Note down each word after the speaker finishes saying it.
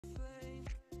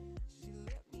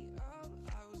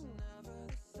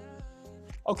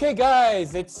Okay,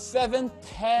 guys, it's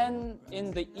 7:10 in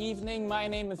the evening. My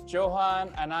name is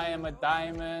Johan, and I am a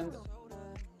diamond.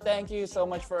 Thank you so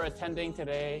much for attending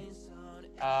today.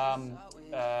 Um,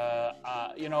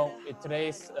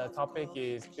 today's topic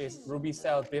is Ruby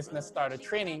Cell Business Starter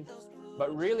Training,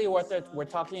 but really what we're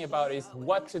talking about is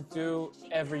what to do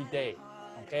every day.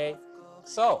 Okay,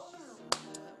 so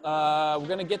we're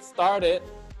gonna get started,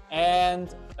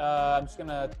 and I'm just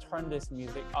gonna turn this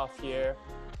music off here.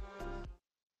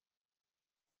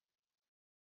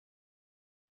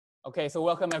 Okay, so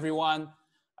welcome everyone.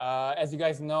 As you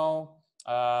guys know,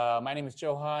 my name is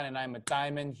Johan and I'm a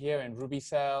diamond here in Ruby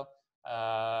Cell.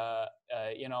 Today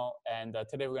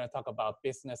we're going to talk about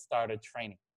business starter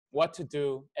training, what to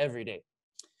do every day.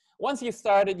 Once you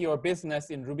started your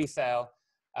business in Ruby Cell,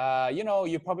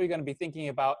 you're probably going to be thinking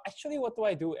about, actually, what do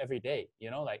I do every day?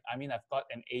 I've got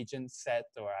an agent set,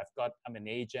 or I'm an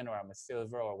agent, or I'm a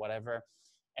silver, or whatever.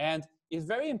 And it's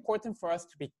very important for us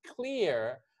to be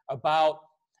clear about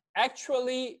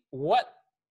actually what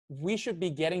we should be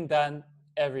getting done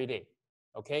every day.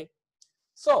 Okay,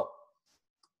 so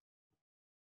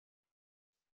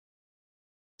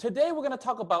today we're going to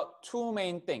talk about two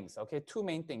main things. Okay, two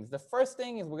main things. The first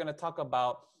thing is we're going to talk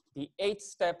about the 8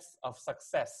 steps of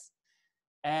success,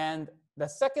 and the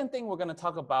second thing we're going to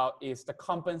talk about is the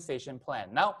compensation plan.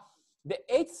 Now, the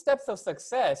 8 steps of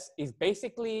success is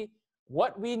basically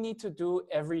what we need to do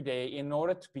every day in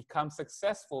order to become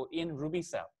successful in Ruby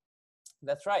Cell.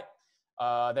 That's right.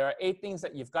 There are 8 things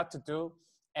that you've got to do.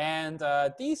 And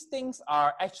these things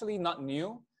are actually not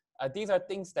new. These are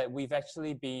things that we've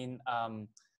actually been,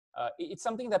 it's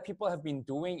something that people have been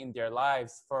doing in their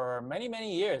lives for many,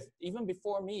 many years, even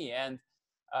before me. And,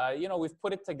 we've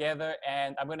put it together,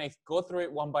 and I'm going to go through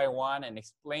it one by one and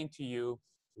explain to you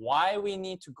why we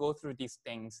need to go through these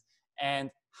things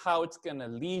and how it's going to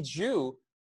lead you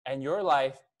and your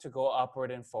life to go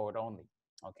upward and forward only.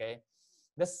 Okay.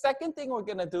 The second thing we're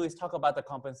going to do is talk about the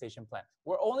compensation plan.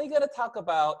 We're only going to talk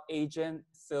about agent,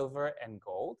 silver, and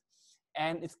gold.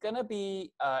 And it's going to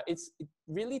be, it's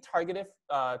really targeted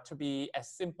to be as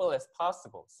simple as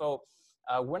possible. So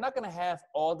we're not going to have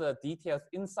all the details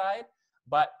inside,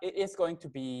 but it is going to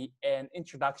be an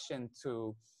introduction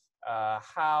to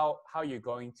how you're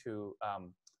going to,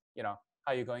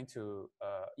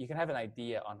 you can have an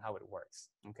idea on how it works.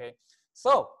 Okay.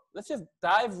 So let's just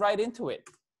dive right into it.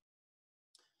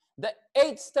 The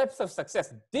 8 steps of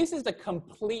success. This is the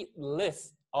complete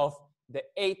list of the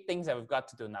 8 things that we've got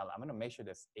to do now. I'm going to make sure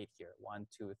there's 8 here. 1,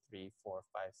 2, 3, 4,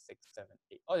 5, 6, 7,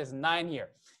 8. Oh, there's 9 here.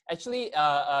 Actually,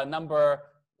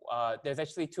 there's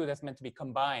actually 2 that's meant to be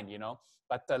combined,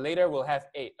 but later we'll have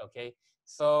 8, okay?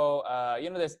 So,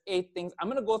 there's 8 things. I'm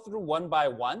going to go through one by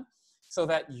one so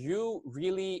that you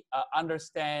really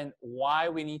understand why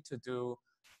we need to do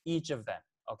each of them,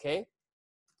 okay?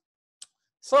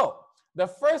 So, the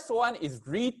first one is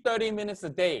read 30 minutes a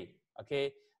day,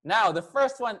 okay? Now, the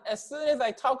first one, as soon as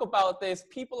I talk about this,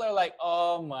 people are like,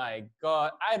 oh my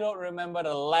God, I don't remember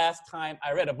the last time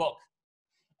I read a book.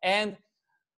 And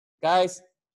guys,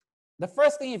 the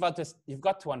first thing you've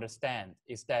got to understand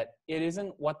is that it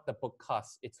isn't what the book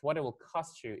costs, it's what it will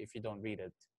cost you if you don't read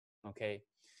it, okay?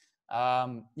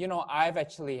 I've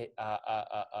actually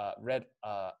read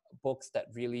books that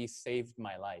really saved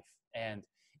my life. And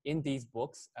in these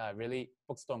books, really,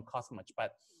 books don't cost much.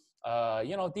 But,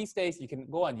 these days you can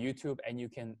go on YouTube and you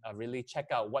can really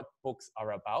check out what books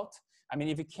are about. I mean,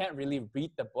 if you can't really read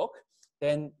the book,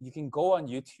 then you can go on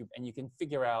YouTube and you can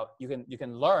figure out, you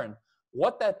can learn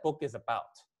what that book is about.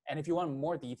 And if you want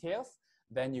more details,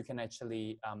 then you can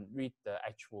actually read the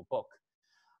actual book.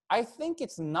 I think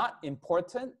it's not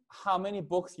important how many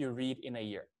books you read in a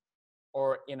year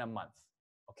or in a month.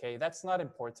 Okay, that's not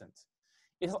important.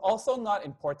 It's also not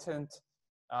important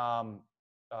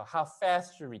how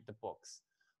fast you read the books.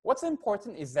 What's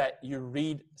important is that you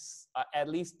read at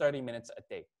least 30 minutes a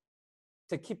day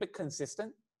to keep it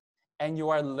consistent, and you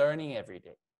are learning every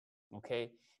day,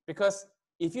 okay? Because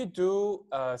if you do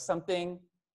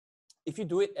if you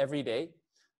do it every day,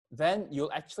 then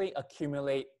you'll actually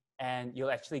accumulate and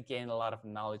you'll actually gain a lot of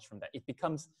knowledge from that. It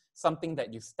becomes something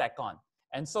that you stack on.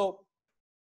 And so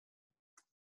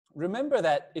remember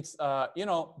that it's,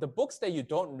 the books that you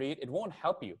don't read, it won't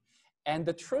help you. And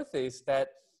the truth is that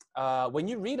when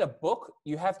you read a book,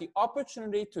 you have the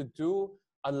opportunity to do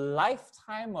a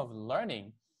lifetime of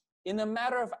learning in a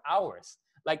matter of hours.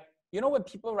 Like, when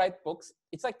people write books,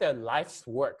 it's like their life's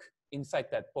work inside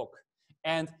that book.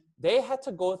 And they had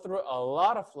to go through a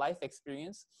lot of life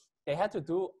experience. They had to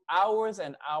do hours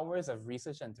and hours of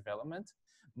research and development.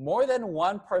 More than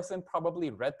one person probably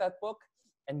read that book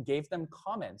and gave them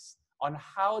comments on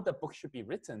how the book should be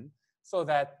written so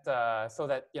that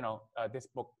this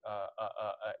book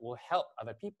will help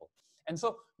other people. And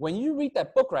so when you read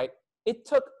that book, right, it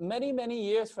took many, many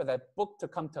years for that book to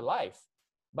come to life,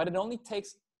 but it only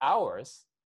takes hours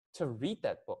to read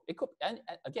that book. It could, and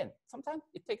again, sometimes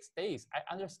it takes days. I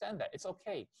understand that. It's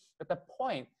okay. But the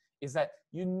point is that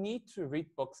you need to read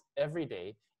books every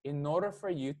day in order for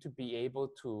you to be able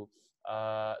to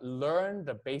learn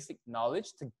the basic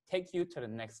knowledge to take you to the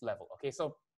next level. Okay,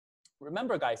 so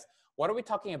remember, guys, what are we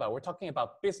talking about? We're talking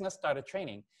about business starter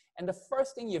training. And the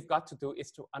first thing you've got to do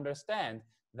is to understand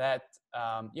that,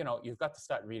 you've got to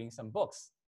start reading some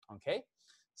books, okay?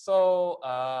 So,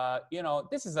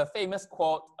 this is a famous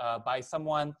quote by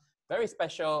someone very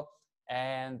special,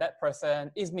 and that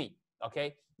person is me,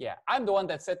 okay? Yeah, I'm the one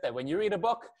that said that when you read a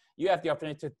book, you have the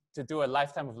opportunity to do a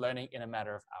lifetime of learning in a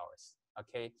matter of hours,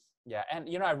 okay? Yeah, and,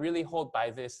 I really hold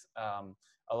by this.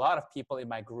 A lot of people in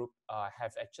my group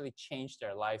have actually changed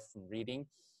their life from reading.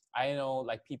 I know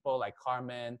like people like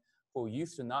Carmen who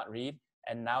used to not read,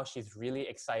 and now she's really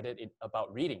excited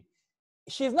about reading.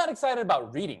 She's not excited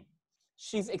about reading.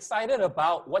 She's excited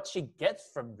about what she gets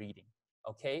from reading,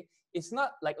 okay? It's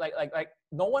not like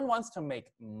no one wants to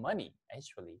make money,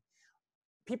 actually.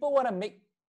 People want to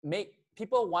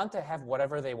people want to have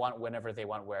whatever they want, whenever they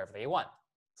want, wherever they want.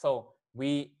 So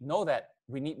we know that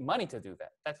we need money to do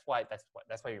that. That's why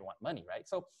we want money, right?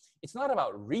 So it's not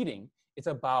about reading, it's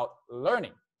about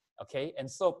learning, okay? And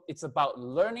so it's about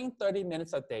learning 30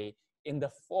 minutes a day in the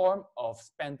form of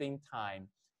spending time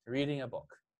reading a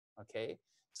book, okay?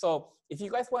 So if you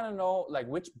guys want to know like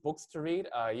which books to read,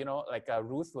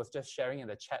 Ruth was just sharing in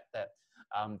the chat that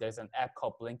there's an app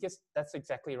called Blinkist. That's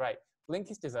exactly right.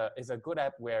 Blinkist is a good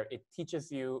app where it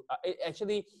teaches you, it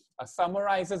actually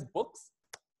summarizes books,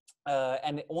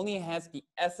 and it only has the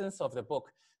essence of the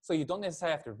book. So you don't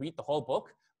necessarily have to read the whole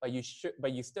book, but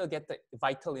you still get the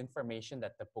vital information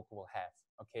that the book will have,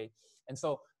 okay? And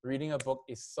so reading a book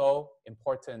is so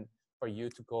important for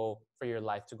your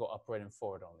life to go upward and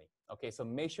forward only, okay? So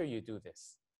make sure you do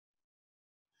this.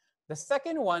 The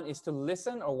second one is to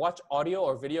listen or watch audio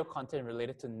or video content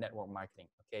related to network marketing,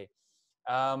 okay?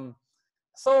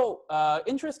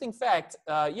 Interesting fact,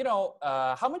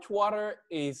 how much water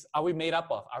are we made up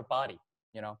of, our body,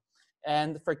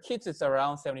 And for kids, it's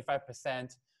around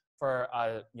 75%. For,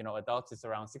 adults, it's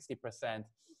around 60%.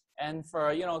 And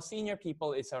for, senior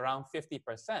people, it's around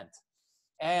 50%.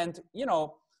 And,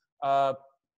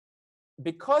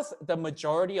 because the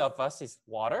majority of us is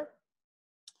water,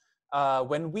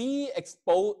 when we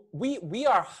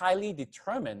are highly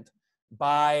determined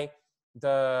by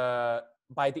the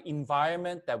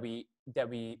environment that we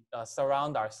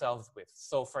surround ourselves with.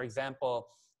 So for example,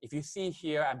 if you see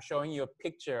here, I'm showing you a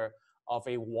picture of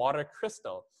a water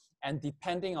crystal, and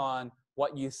depending on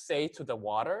what you say to the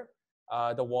water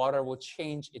will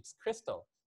change its crystal.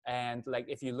 And like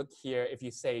if you look here, if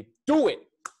you say, do it,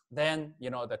 then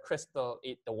the crystal,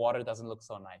 the water doesn't look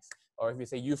so nice. Or if you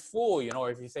say, you fool, or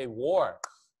if you say war,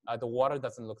 the water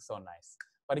doesn't look so nice.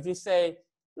 But if you say,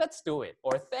 let's do it,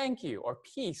 or thank you, or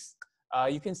peace,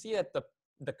 you can see that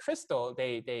the crystal,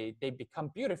 they become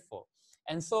beautiful.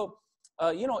 And so,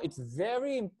 it's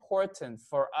very important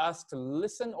for us to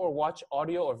listen or watch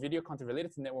audio or video content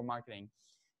related to network marketing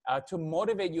to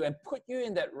motivate you and put you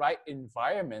in that right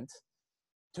environment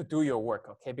to do your work,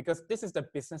 okay? Because this is the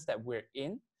business that we're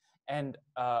in. And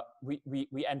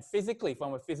and physically,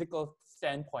 from a physical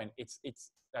standpoint, it's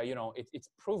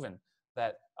proven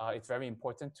that it's very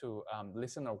important to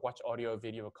listen or watch audio or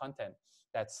video content.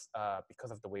 That's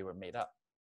because of the way we're made up,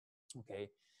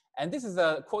 okay? And this is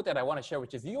a quote that I want to share,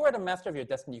 which is, you are the master of your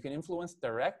destiny. You can influence,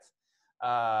 direct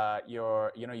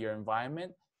your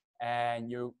environment,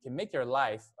 and you can make your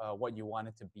life what you want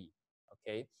it to be,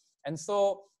 okay? And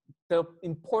so the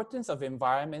importance of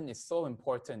environment is so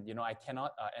important. I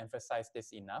cannot emphasize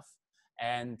this enough.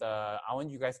 And I want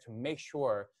you guys to make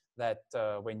sure that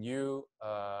when you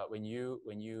in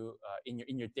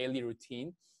your daily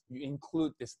routine, you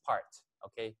include this part.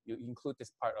 Okay, you include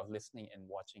this part of listening and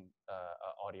watching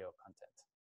audio content.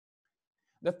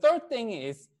 The third thing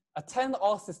is attend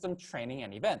all system training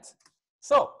and events.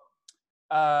 So,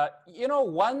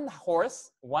 one horse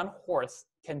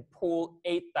can pull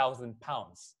 8,000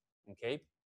 pounds, okay?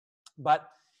 But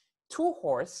 2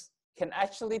 horses can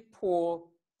actually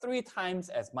pull 3 times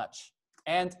as much.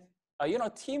 And,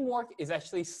 teamwork is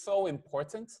actually so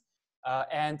important.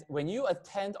 And when you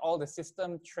attend all the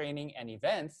system training and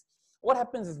events, what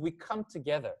happens is we come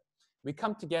together. We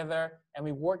come together and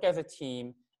we work as a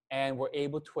team, and we're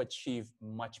able to achieve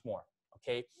much more,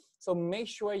 okay? So make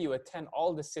sure you attend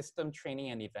all the system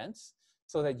training and events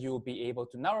so that you'll be able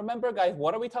to. Now remember guys,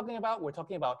 what are we talking about? We're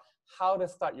talking about how to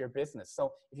start your business.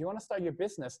 So if you want to start your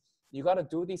business, you got to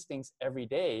do these things every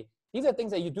day. These are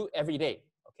things that you do every day,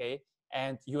 okay?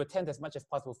 And you attend as much as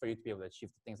possible for you to be able to achieve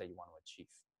the things that you want to achieve,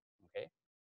 okay?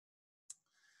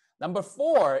 Number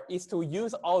 4 is to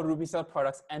use all RubyCell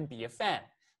products and be a fan.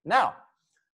 Now,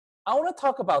 I want to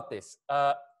talk about this.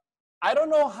 I don't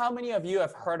know how many of you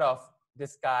have heard of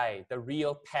this guy, the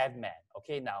real Padman.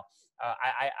 Okay, now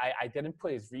I didn't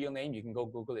put his real name. You can go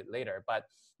Google it later. But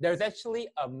there's actually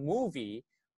a movie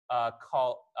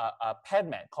called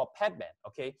Padman.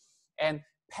 Okay, and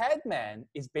Padman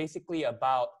is basically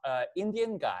about an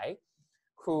Indian guy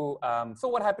who. So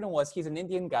what happened was he's an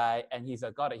Indian guy and he's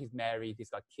married. He's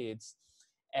got kids,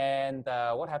 and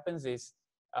what happens is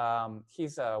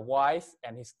his wife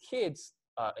and his kids,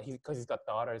 because he's got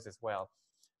daughters as well.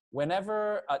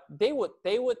 Whenever they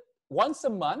would once a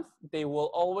month, they will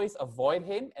always avoid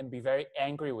him and be very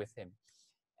angry with him.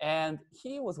 And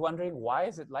he was wondering, why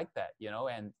is it like that, you know?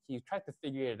 And he tried to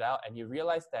figure it out, and he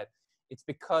realized that it's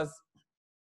because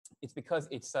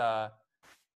it's that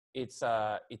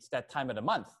time of the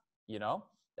month, you know?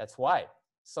 That's why.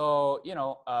 So, you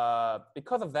know,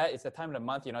 because of that, it's the time of the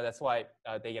month, you know, that's why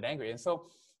they get angry. And so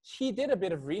he did a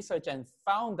bit of research and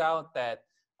found out that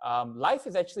life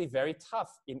is actually very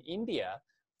tough in India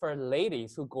for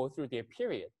ladies who go through their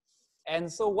period.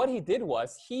 And so what he did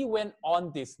was he went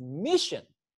on this mission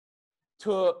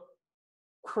to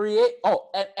create,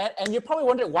 and you're probably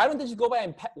wondering, why don't they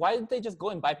just go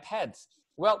and buy pads?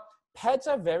 Well, pads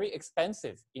are very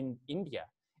expensive in India.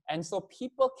 And so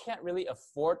people can't really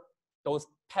afford those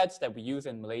pads that we use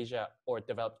in Malaysia or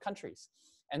developed countries.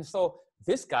 And so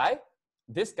this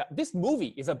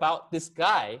movie is about this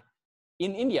guy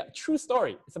in India, true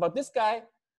story. It's about this guy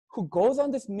who goes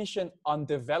on this mission on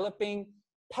developing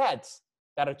pads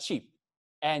that are cheap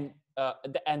and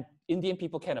Indian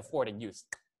people can afford and use.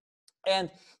 And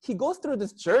he goes through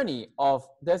this journey of,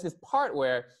 there's this part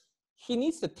where he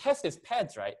needs to test his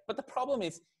pads, right? But the problem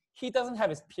is he doesn't have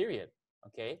his period,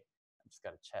 okay? I just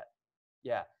gotta check.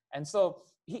 Yeah, and so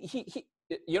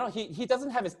he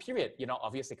doesn't have his period, you know,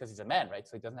 obviously because he's a man, right?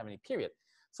 So he doesn't have any period.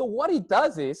 So what he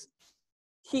does is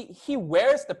he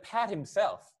wears the pad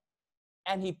himself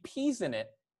and he pees in it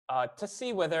to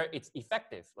see whether it's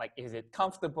effective. Like, is it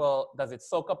comfortable? Does it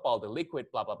soak up all the liquid?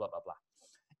 Blah, blah, blah, blah, blah.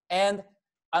 And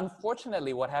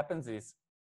unfortunately, what happens is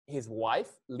his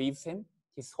wife leaves him.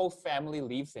 His whole family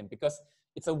leaves him because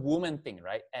it's a woman thing,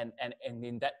 right? And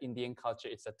in that Indian culture,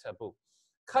 it's a taboo.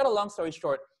 Cut a long story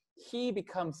short, he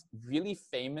becomes really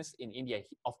famous in India.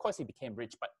 Of course, he became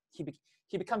rich, but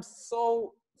he becomes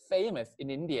so famous in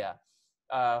India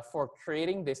for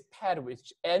creating this pad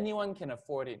which anyone can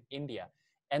afford in India.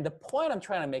 And the point I'm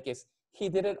trying to make is he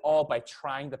did it all by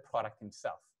trying the product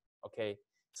himself, okay?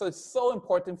 So it's so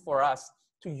important for us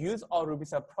to use all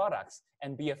RubyCell products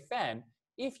and be a fan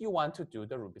if you want to do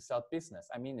the RubyCell business.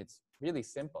 I mean, it's really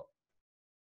simple.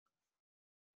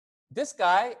 This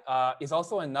guy is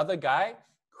also another guy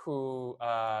who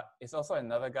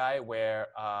where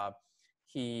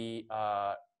he's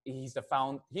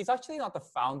actually not the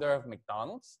founder of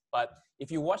McDonald's, but if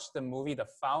you watch the movie The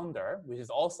Founder, which is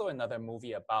also another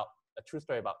movie about a true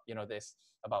story about, you know,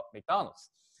 about McDonald's,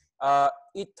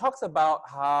 it talks about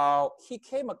how he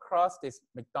came across this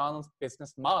McDonald's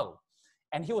business model.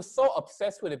 And he was so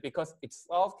obsessed with it because it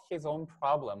solved his own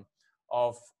problem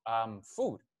of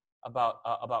food,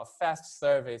 about fast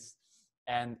service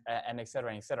and et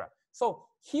cetera, et cetera. So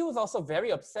he was also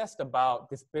very obsessed about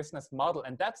this business model,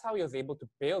 and that's how he was able to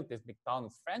build this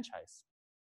McDonald's franchise.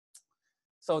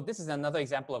 So this is another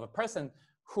example of a person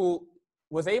who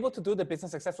was able to do the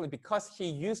business successfully because he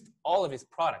used all of his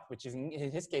product, which is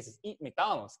in his case is eat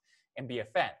McDonald's and be a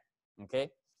fan,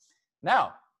 okay?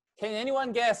 Now, can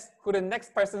anyone guess who the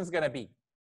next person is gonna be?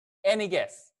 Any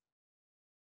guess?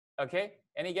 Okay,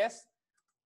 any guess?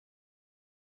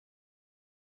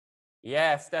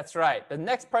 Yes, that's right. The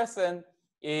next person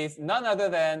is none other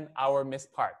than our Miss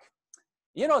Park.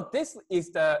 You know, this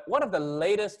is one of the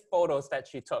latest photos that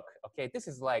she took. Okay, this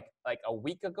is like a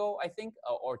week ago, I think,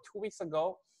 or 2 weeks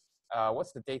ago.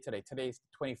 What's the date today? Today is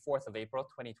the 24th of April,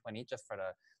 2020, just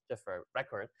for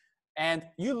record. And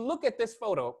you look at this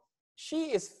photo,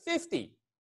 she is 50.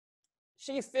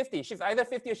 She is 50. She's either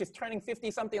 50 or she's turning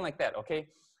 50, something like that, okay?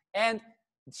 And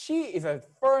she is a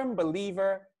firm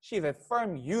believer. She's a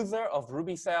firm user of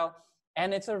RubyCell.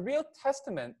 And it's a real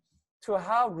testament to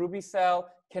how RubyCell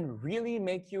can really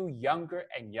make you younger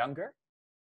and younger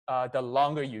the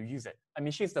longer you use it. I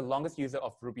mean, she's the longest user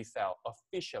of RubyCell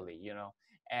officially, you know.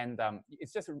 And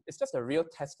it's just a real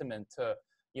testament to,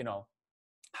 you know,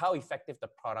 how effective the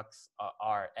products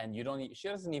are. And she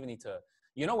doesn't even need to,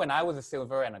 when I was a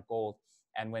silver and a gold,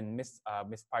 and when Miss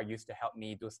Park used to help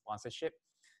me do sponsorship,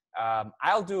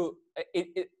 I'll do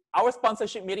our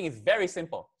sponsorship meeting is very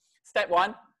simple. Step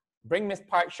 1, bring Miss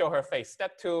Park, show her face.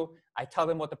 Step 2, I tell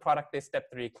them what the product is. Step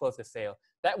 3, close the sale.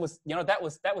 That was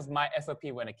my SOP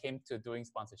when it came to doing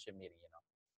sponsorship meeting.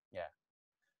 Yeah.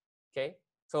 Okay.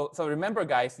 So remember,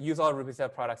 guys, use all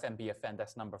RubyCell products and be a fan.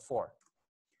 That's number 4.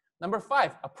 Number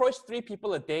 5, approach 3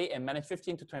 people a day and manage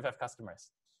 15 to 25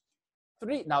 customers.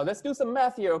 3. Now let's do some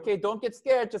math here. Okay, don't get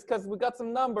scared just because we got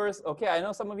some numbers. Okay, I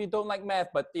know some of you don't like math,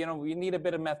 but we need a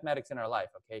bit of mathematics in our life.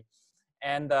 Okay,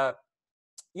 and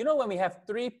when we have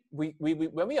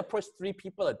when we approach 3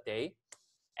 people a day,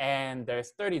 and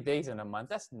there's 30 days in a month,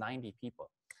 that's 90 people.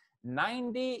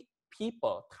 90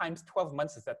 people times 12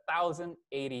 months is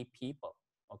 1,080 people.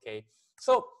 Okay,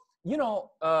 so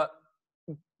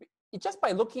just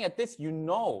by looking at this,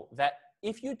 that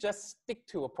if you just stick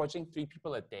to approaching 3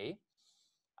 people a day,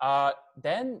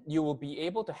 then you will be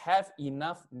able to have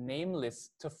enough name lists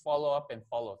to follow up and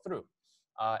follow through,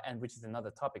 and which is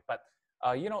another topic. But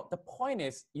the point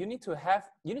is, you need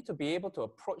to be able to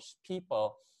approach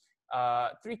people.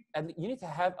 You need to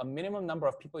have a minimum number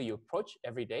of people you approach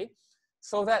every day,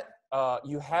 so that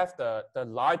you have the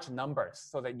large numbers,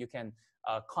 so that you can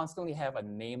constantly have a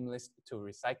name list to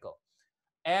recycle.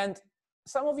 And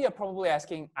some of you are probably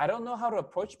asking, I don't know how to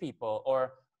approach people,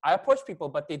 or I approach people,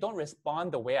 but they don't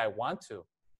respond the way I want to.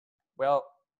 Well,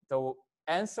 the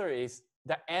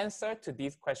answer to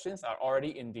these questions are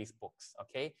already in these books,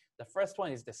 okay? The first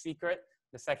one is The Secret.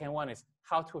 The second one is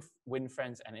How to Win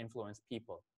Friends and Influence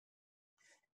People.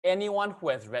 Anyone who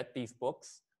has read these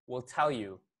books will tell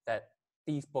you that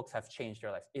these books have changed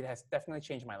your life. It has definitely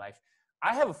changed my life.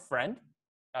 I have a friend.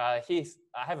 I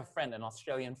have a friend, an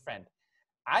Australian friend.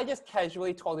 I just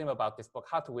casually told him about this book,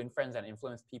 How to Win Friends and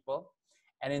Influence People.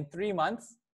 And in 3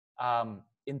 months,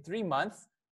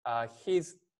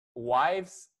 his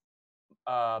wife's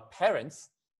parents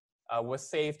were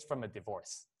saved from a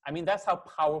divorce. I mean, that's how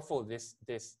powerful this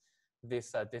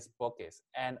book is,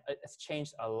 and it's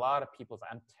changed a lot of people's.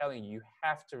 I'm telling you, you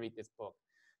have to read this book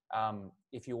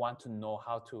if you want to know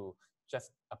how to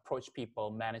just approach people,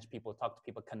 manage people, talk to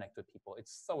people, connect with people.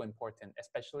 It's so important,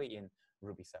 especially in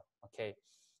RubyCell. Okay,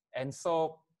 and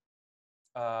so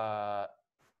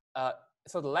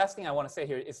so the last thing I want to say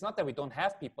here, it's not that we don't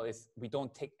have people, it's we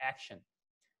don't take action.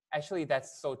 Actually,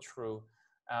 that's so true.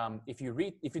 If you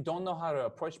don't know how to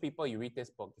approach people, you read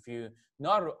this book. If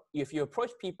you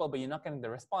approach people but you're not getting the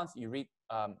response, you read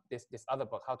this other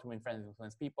book, How to Win Friends and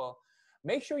Influence People.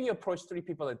 Make sure you approach 3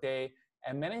 people a day,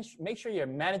 and make sure you're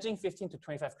managing 15 to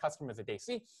 25 customers a day.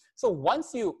 See, so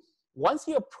once you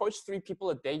approach 3 people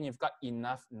a day and you've got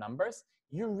enough numbers,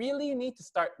 you really need to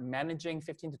start managing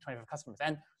 15 to 25 customers.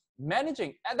 And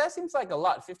managing, and that seems like a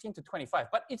lot, 15 to 25,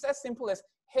 but it's as simple as,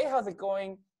 hey, how's it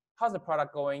going? How's the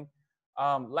product going?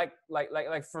 Like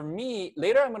for me,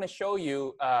 later I'm going to show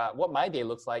you what my day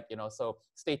looks like, so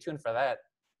stay tuned for that.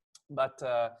 But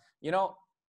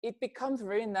it becomes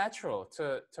very natural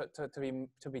to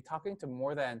be talking to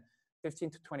more than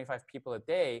 15 to 25 people a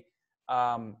day.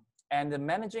 And the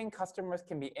managing customers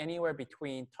can be anywhere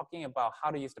between talking about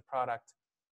how to use the product,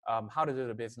 how to do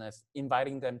the business,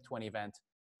 inviting them to an event,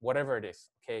 whatever it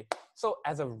is, okay? So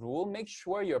as a rule, make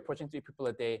sure you're approaching 3 people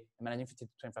a day and managing 15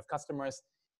 to 25 customers.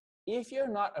 If you're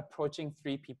not approaching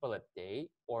 3 people a day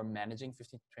or managing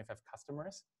 15 to 25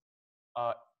 customers,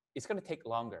 it's going to take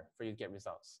longer for you to get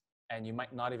results. And you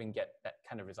might not even get that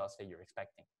kind of results that you're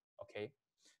expecting, okay?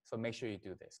 So make sure you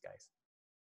do this, guys.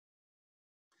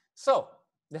 So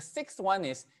the 6th one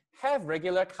is have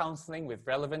regular counseling with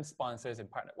relevant sponsors and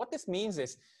partners. What this means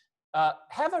is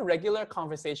have a regular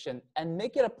conversation and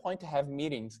make it a point to have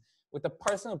meetings with the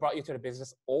person who brought you to the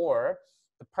business or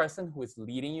the person who is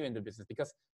leading you in the business,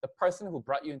 because the person who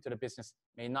brought you into the business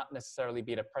may not necessarily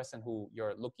be the person who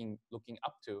you're looking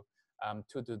up to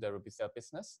do the RubyCell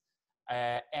business.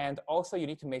 And also you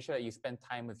need to make sure that you spend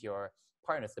time with your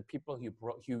partners, the people you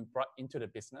brought into the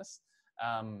business,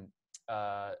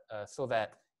 so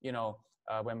that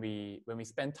when we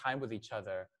spend time with each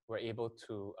other, we're able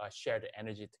to share the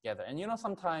energy together. And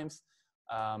sometimes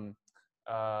when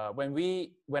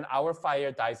our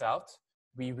fire dies out,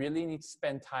 we really need to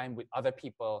spend time with other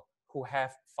people who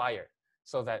have fire,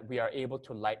 so that we are able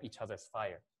to light each other's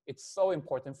fire. It's so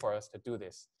important for us to do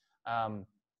this.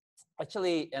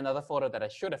 Actually, another photo that I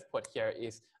should have put here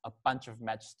is a bunch of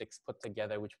matchsticks put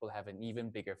together, which will have an even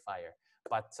bigger fire.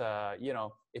 But,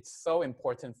 it's so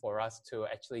important for us to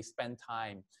actually spend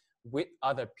time with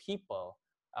other people,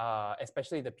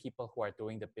 especially the people who are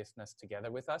doing the business together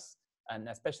with us. and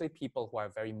especially people who are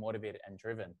very motivated and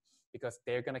driven, because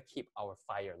they're going to keep our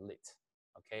fire lit.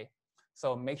 Okay,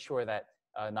 so make sure that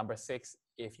number 6,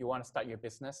 if you want to start your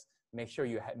business, make sure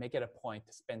you make it a point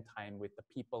to spend time with the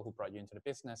people who brought you into the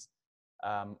business,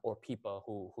 or people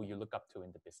who you look up to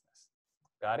in the business.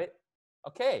 Got it?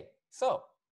 Okay, so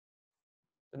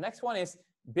the next one is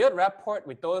build rapport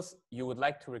with those you would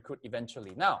like to recruit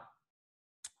eventually. Now,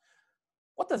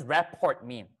 what does rapport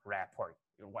mean? Rapport.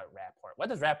 What rapport? What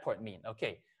does rapport mean?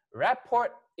 Okay, rapport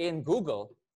in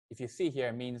Google, if you see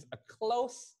here, means a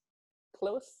close,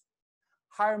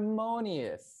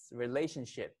 harmonious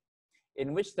relationship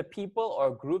in which the people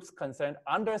or groups concerned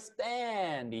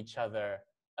understand each other's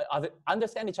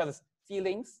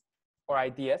feelings or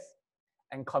ideas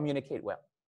and communicate well.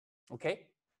 Okay,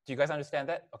 do you guys understand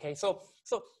that? Okay, so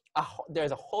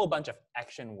there's a whole bunch of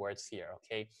action words here.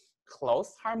 Okay,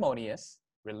 close, harmonious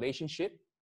relationship,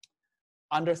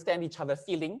 understand each other's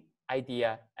feeling,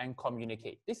 idea, and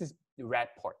communicate. This is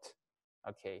rapport.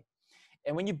 Okay,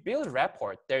 and when you build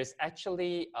rapport, there's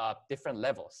actually different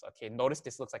levels. Okay, notice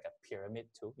this looks like a pyramid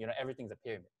too. You know, everything's a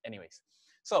pyramid. Anyways,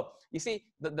 so you see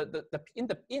in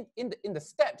the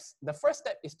steps, the first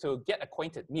step is to get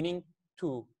acquainted, meaning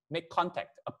to make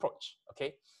contact, approach.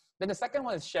 Okay, then the second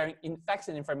one is sharing facts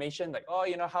and information, like, oh,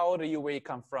 you know, how old are you, where you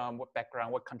come from, what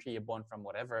background, what country you're born from,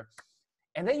 whatever.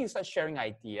 And then you start sharing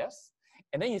ideas,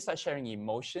 and then you start sharing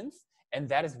emotions, and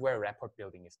that is where rapport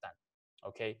building is done.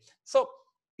 Okay, so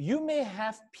you may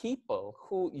have people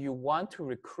who you want to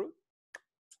recruit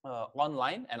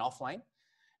online and offline,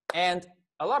 and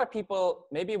a lot of people,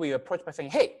 maybe we approach by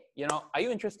saying, hey, you know, are you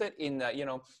interested in you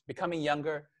know, becoming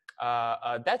younger?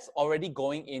 That's already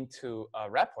going into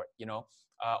rapport, you know,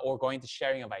 or going to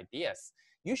sharing of ideas.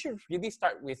 You should really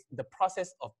start with the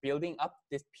process of building up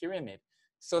this pyramid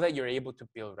so that you're able to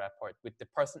build rapport with the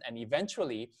person. And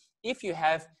eventually, if you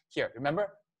have here, remember,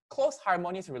 close,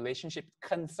 harmonious relationship,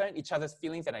 concern each other's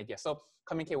feelings and ideas. So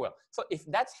communicate well. So if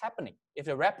that's happening, if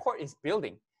the rapport is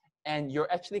building and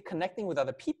you're actually connecting with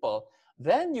other people,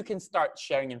 then you can start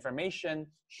sharing information,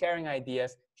 sharing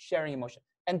ideas, sharing emotion.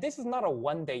 And this is not a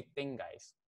one-day thing,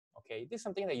 guys. Okay, this is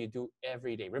something that you do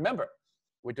every day. Remember,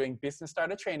 we're doing business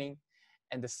starter training,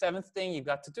 and the 7th thing you've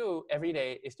got to do every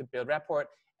day is to build rapport,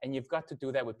 and you've got to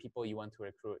do that with people you want to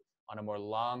recruit on a more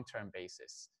long-term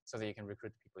basis so that you can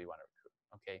recruit the people you want to recruit.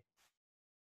 Okay.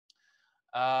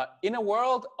 In a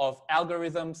world of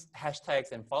algorithms,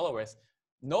 hashtags, and followers,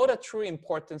 know the true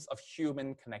importance of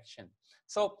human connection.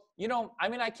 So, you know, I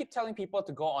mean, I keep telling people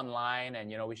to go online and,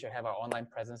 you know, we should have our online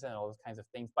presence and all those kinds of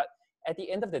things. But at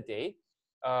the end of the day,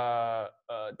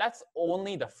 that's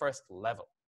only the first level.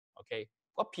 Okay.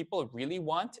 What people really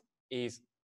want is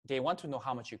they want to know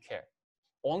how much you care.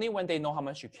 Only when they know how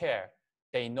much you care,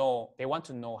 they want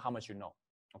to know how much you know.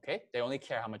 Okay. They only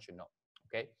care how much you know.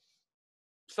 Okay.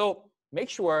 So make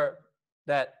sure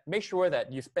that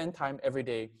you spend time every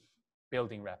day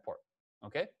building rapport.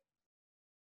 Okay.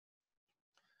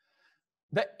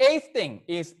 The 8th thing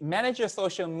is manage your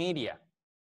social media.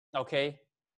 Okay.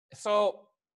 So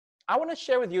I want to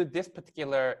share with you this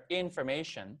particular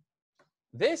information.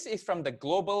 This is from the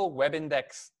Global Web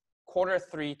Index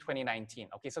Q3 2019.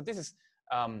 Okay. So this is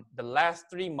the last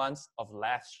 3 months of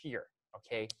last year.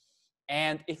 Okay.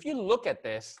 And if you look at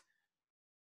this,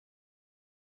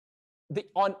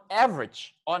 on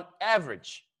average,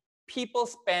 people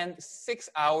spend 6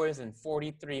 hours and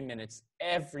 43 minutes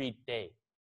every day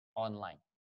online.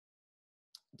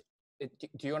 Do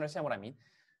you understand what I mean?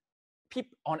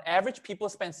 On average, people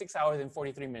spend 6 hours and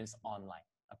 43 minutes online.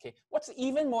 Okay. What's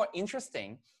even more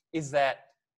interesting is that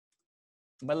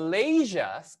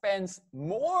Malaysia spends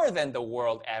more than the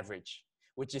world average,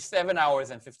 which is 7 hours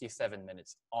and 57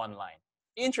 minutes online.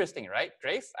 Interesting, right,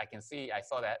 Grace? I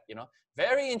saw that, you know,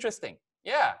 very interesting.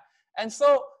 Yeah. And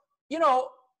so, you know,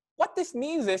 what this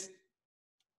means is,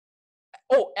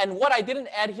 oh, and what I didn't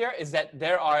add here is that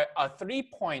there are 3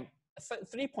 point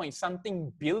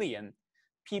something billion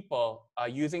people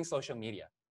using social media.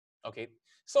 Okay.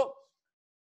 So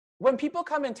when people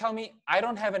come and tell me I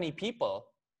don't have any people,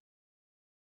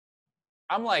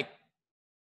 I'm like,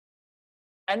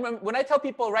 and when I tell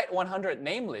people write 100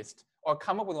 name list or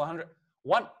come up with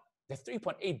there's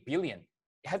 3.8 billion.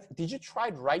 Did you try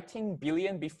writing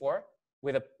billion before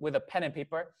with a pen and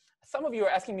paper? Some of you are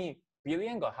asking me,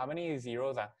 billion, go, how many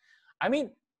zeros are? I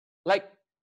mean, like,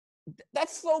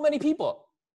 that's so many people,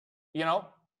 you know?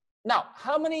 Now,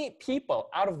 how many people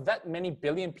out of that many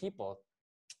billion people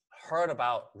heard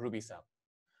about RubyCell,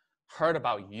 heard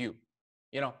about you?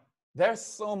 You know, there's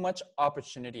so much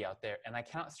opportunity out there, and I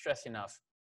cannot stress enough.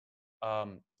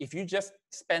 If you just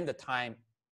spend the time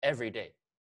every day,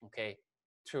 okay,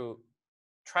 to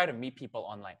try to meet people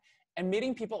online. And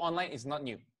meeting people online is not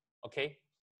new, okay?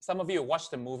 Some of you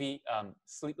watched the movie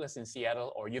Sleepless in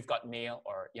Seattle, or You've Got Mail,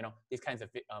 or these kinds of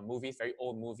movies, very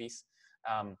old movies.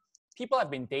 People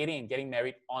have been dating and getting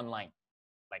married online,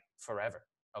 like forever,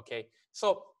 okay?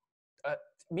 So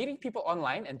meeting people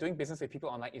online and doing business with people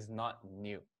online is not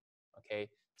new, okay?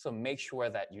 So make sure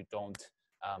that you don't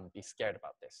be scared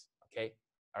about this, okay?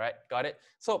 All right, got it?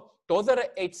 So those are the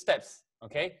 8 steps,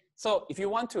 okay? So if you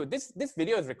want to, this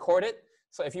video is recorded.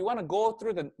 So if you want to go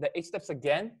through the 8 steps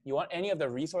again, you want any of the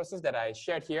resources that I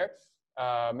shared here,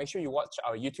 make sure you watch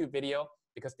our YouTube video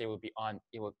because they will be on,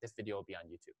 this video will be on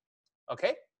YouTube.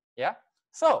 Okay, yeah?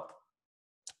 So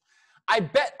I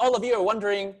bet all of you are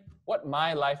wondering what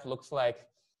my life looks like.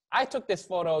 I took this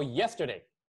photo yesterday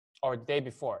or the day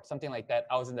before, something like that.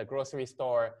 I was in the grocery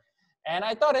store and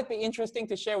I thought it'd be interesting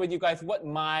to share with you guys what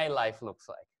my life looks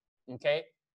like, okay?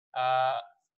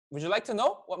 Would you like to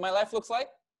know what my life looks like?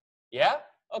 Yeah?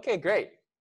 Okay, great.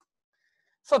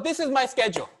 So this is my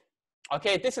schedule,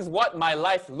 okay? This is what my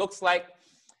life looks like.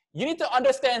 You need to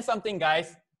understand something,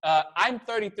 guys. I'm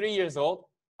 33 years old.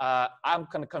 I'm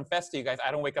gonna confess to you guys,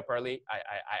 I don't wake up early.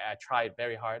 I tried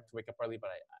very hard to wake up early, but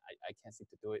I can't seem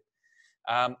to do it.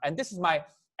 And this is my,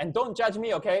 and don't judge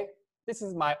me, okay? This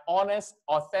is my honest,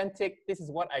 authentic, this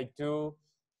is what I do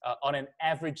on an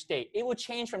average day. It will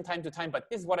change from time to time, but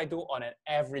this is what I do on an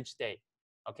average day.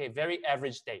 Okay, very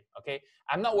average day, okay?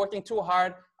 I'm not working too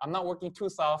hard. I'm not working too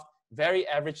soft. Very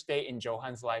average day in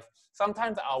Johan's life.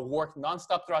 Sometimes I'll work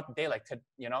nonstop throughout the day, like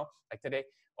today,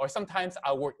 or sometimes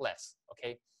I'll work less,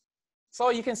 okay? So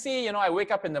you can see, I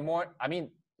wake up in the morning. I mean,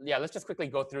 yeah, let's just quickly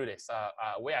go through this.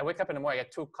 I wake up in the morning, I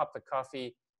get 2 cups of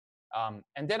coffee,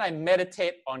 and then I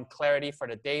meditate on clarity for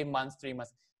the day, months, 3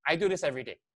 months. I do this every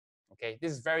day, okay?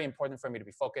 This is very important for me to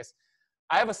be focused.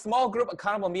 I have a small group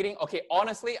accountable meeting. Okay,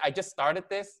 honestly, I just started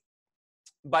this,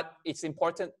 but it's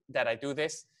important that I do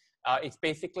this. It's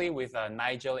basically with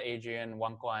Nigel, Adrian,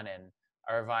 Wang Guan, and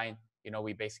Irvine.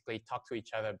 We basically talk to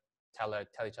each other, tell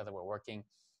each other we're working.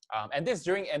 And this is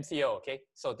during MCO, okay?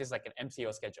 So this is like an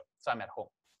MCO schedule, so I'm at home.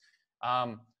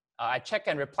 I check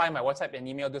and reply my WhatsApp and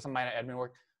email, do some minor admin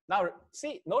work. Now,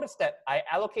 see, notice that I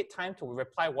allocate time to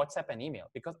reply WhatsApp and email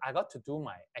because I got to do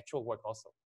my actual work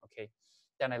also, okay?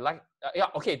 Then I like, yeah,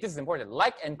 okay, this is important.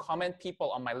 Like and comment people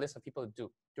on my list of people to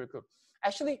do a group.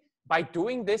 Actually, by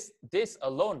doing this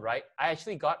alone, right, I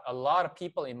actually got a lot of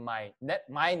people in my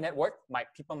network,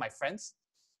 my friends,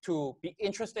 to be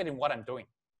interested in what I'm doing,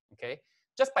 okay?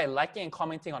 Just by liking and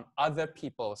commenting on other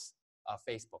people's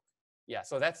Facebook. Yeah,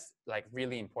 so that's like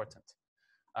really important.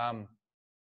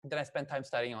 Then I spend time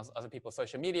studying on other people's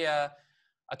social media.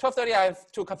 At 12:30, I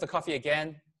have 2 cups of coffee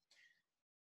again.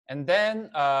 And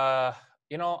then, so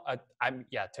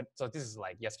this is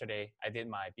like yesterday. I did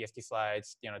my B.S.T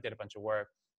slides, did a bunch of work.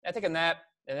 I take a nap,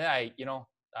 and then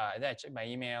then I check my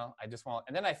email. I do small,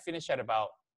 and then I finish at about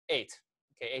 8.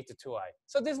 Okay, 8 to 2.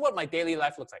 So this is what my daily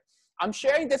life looks like. I'm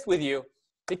sharing this with you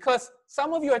because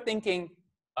some of you are thinking,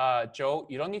 Joe,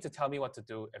 you don't need to tell me what to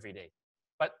do every day.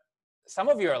 But some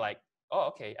of you are like, oh,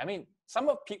 okay. I mean, some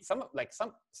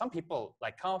people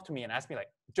like come up to me and ask me like,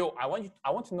 Joe, I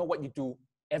want to know what you do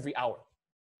every hour.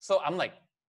 So I'm like,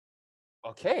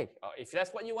 okay, if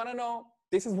that's what you want to know,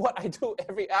 this is what I do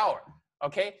every hour,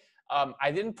 okay?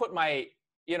 I didn't put my,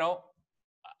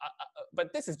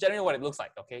 but this is generally what it looks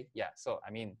like, okay? Yeah, so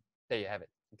I mean, there you have it,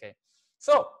 okay?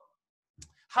 So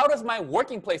how does my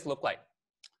working place look like?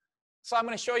 So I'm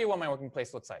going to show you what my working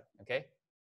place looks like, okay?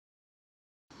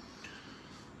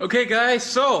 Okay, guys,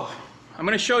 so I'm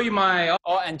going to show you my...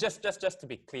 Oh, and just to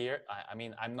be clear, I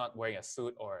mean, I'm not wearing a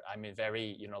suit or I'm in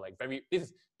very,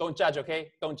 don't judge,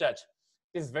 okay? Don't judge.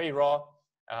 This is very raw.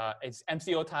 It's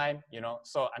MCO time,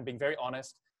 so I'm being very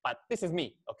honest, but this is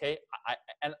me, okay?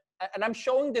 And I'm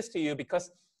showing this to you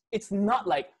because it's not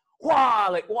like,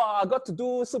 wow, I got to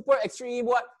do super extreme,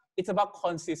 what? It's about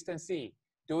consistency.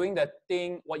 Doing the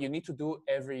thing, what you need to do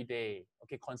every day,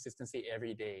 okay? Consistency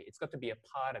every day. It's got to be a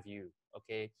part of you,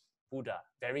 okay? Buddha,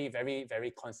 very, very,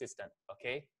 very consistent,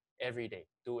 okay? Every day,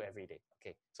 do every day,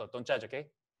 okay? So don't judge, okay?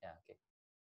 Yeah, okay.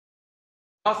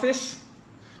 Office,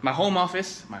 my home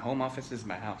office. My home office is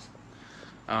my house.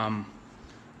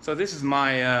 So this is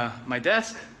my my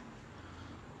desk.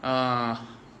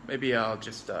 Maybe I'll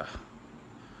just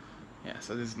yeah.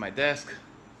 So this is my desk.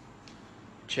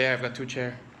 Chair. I've got 2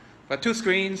 chairs. Got 2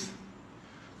 screens.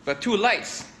 Got 2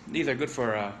 lights. These are good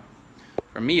for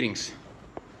meetings.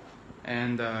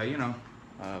 And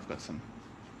I've got some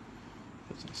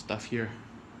stuff here.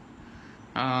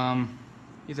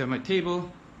 These are my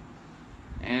table.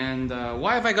 And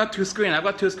why have I got 2 screens? I've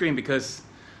got 2 screens because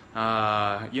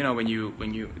You know, when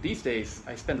you these days,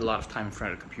 I spend a lot of time in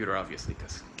front of the computer, obviously,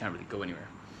 because I can't really go anywhere.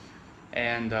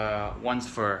 And once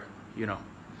for, you know,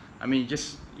 I mean, you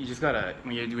just gotta,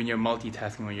 when you're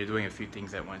multitasking, when you're doing a few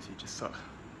things at once, you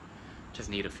just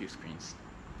need a few screens.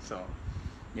 So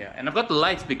yeah, and I've got the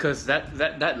lights because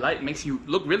that light makes you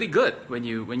look really good when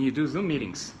you do Zoom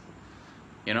meetings.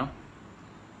 You know,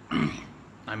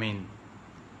 I mean,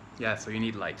 yeah. So you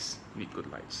need lights. You need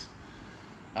good lights.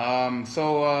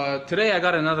 So today I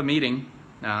got another meeting.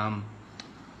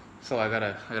 So I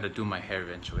gotta do my hair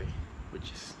eventually,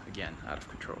 which is again out of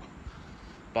control.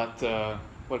 But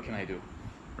what can I do?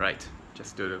 Right,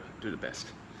 just do the best.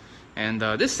 And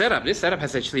this setup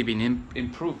has actually been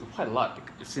improved quite a lot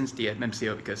since the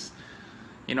MCO, because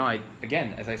you know,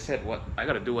 again, as I said, I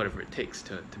gotta do whatever it takes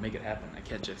to make it happen. I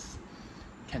can't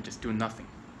just do nothing,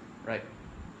 right?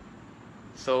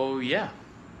 So yeah.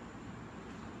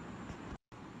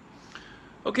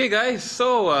 Okay, guys.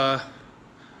 So I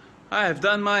have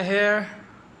done my hair.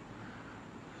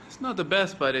 It's not the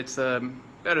best, but it's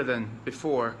better than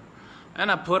before. And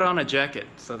I put on a jacket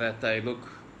so that I look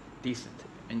decent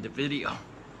in the video.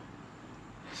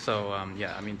 So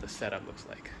yeah, I mean, the setup looks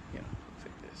like, you know, looks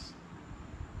like this.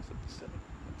 That's what the setup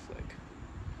looks like.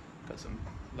 Got some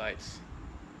lights.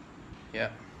 Yeah.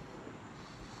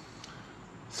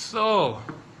 So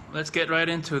let's get right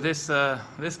into this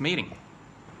this meeting.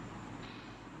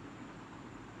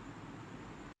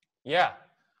 Yeah.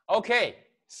 Okay.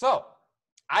 So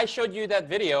I showed you that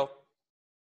video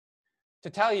to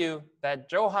tell you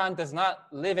that Johan does not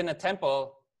live in a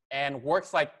temple and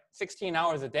works like 16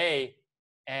 hours a day.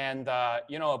 And,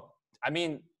 you know, I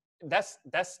mean, that's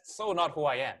so not who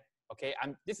I am. Okay.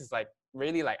 This is like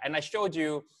really like, and I showed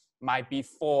you my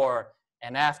before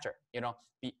and after, you know,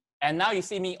 and now you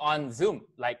see me on Zoom.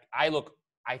 Like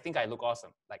I think I look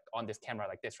awesome, like on this camera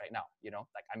like this right now, you know,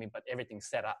 like, I mean, but everything's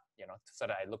set up, you know, so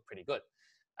that I look pretty good.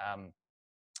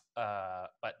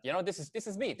 But you know, this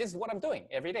is me. This is what I'm doing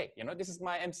every day. You know, this is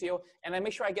my MCO, and I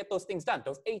make sure I get those things done.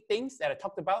 Those 8 things that I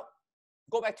talked about.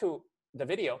 Go back to the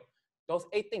video. Those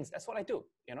 8 things. That's what I do.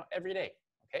 You know, every day.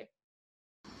 Okay.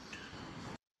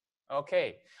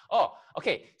 Okay. Oh,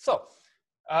 okay. So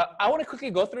I want to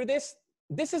quickly go through this.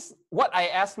 This is what I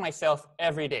ask myself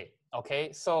every day.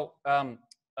 Okay. So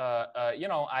you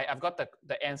know, I've got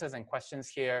the answers and questions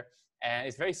here. And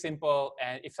it's very simple.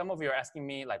 And if some of you are asking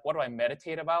me, like, what do I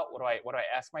meditate about? What do I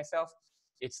ask myself?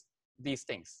 It's these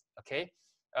things, okay?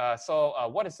 So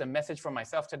what is the message for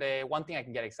myself today? One thing I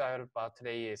can get excited about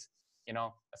today is, you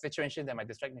know, a situation that might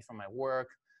distract me from my work.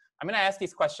 I'm gonna ask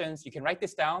these questions. You can write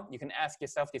this down. You can ask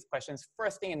yourself these questions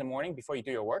first thing in the morning before you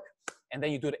do your work. And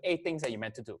then you do the 8 things that you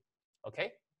meant to do,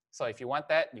 okay? So if you want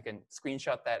that, you can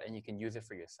screenshot that and you can use it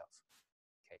for yourself,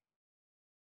 okay?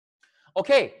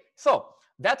 Okay, so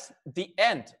that's the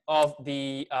end of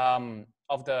the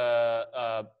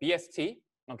B.S.T.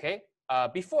 Okay.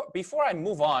 Before I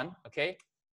move on, okay.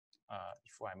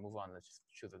 Before I move on, let's just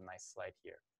choose a nice slide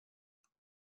here.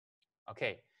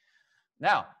 Okay.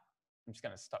 Now I'm just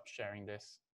gonna stop sharing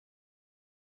this.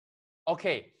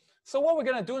 Okay. So what we're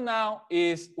gonna do now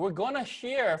is we're gonna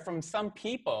hear from some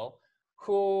people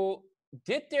who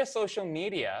did their social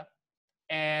media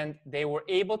and they were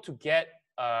able to get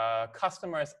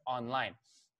customers online.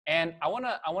 And I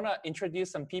wanna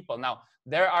introduce some people. Now,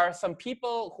 there are some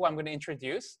people who I'm gonna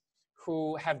introduce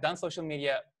who have done social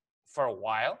media for a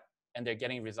while and they're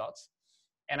getting results.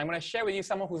 And I'm gonna share with you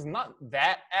someone who's not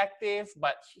that active,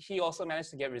 but he also managed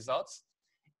to get results.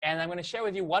 And I'm gonna share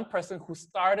with you one person who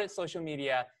started social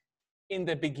media in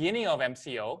the beginning of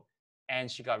MCO and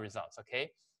she got results,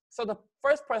 okay? So the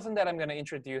first person that I'm gonna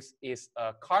introduce is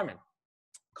Carmen.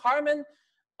 Carmen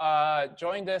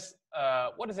joined us,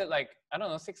 what is it, like, I don't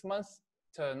know, 6 months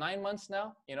to 9 months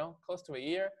now, you know, close to a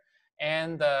year.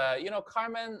 And, you know,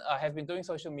 Carmen has been doing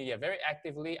social media very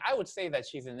actively. I would say that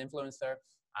she's an influencer.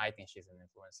 I think she's an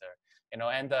influencer, you know,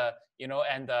 and,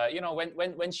 you know,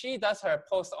 when she does her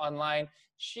post online,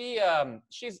 she's,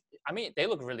 I mean, they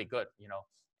look really good, you know,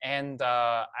 and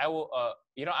I will,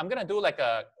 you know, I'm going to do like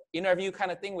a interview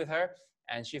kind of thing with her.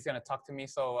 And she's going to talk to me.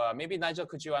 So maybe, Nigel,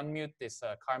 could you unmute this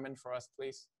Carmen for us,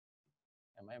 please?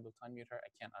 Am I able to unmute her? I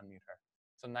can't unmute her.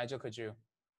 So Nigel, could you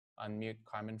unmute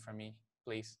Carmen for me,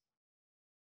 please?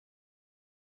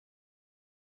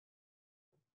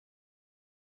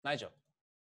 Nigel.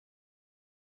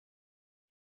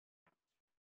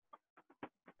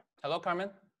 Hello, Carmen.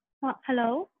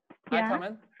 Hello. Hi, Yeah.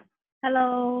 Carmen.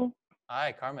 Hello.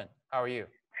 Hi, Carmen. How are you?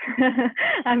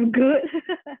 I'm good.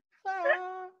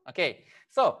 Okay,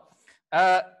 so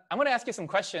I'm going to ask you some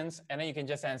questions, and then you can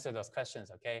just answer those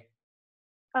questions, okay?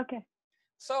 Okay.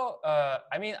 So,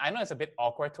 I mean, I know it's a bit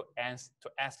awkward to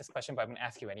ask this question, but I'm gonna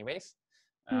ask you anyways.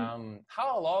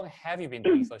 How long have you been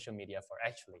doing social media for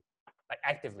actually, like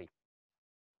actively?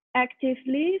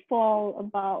 Actively for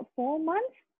about 4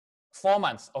 months. 4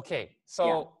 months. Okay. Yeah.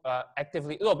 So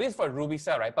actively, no, this is for Ruby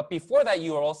Cell, right? But before that,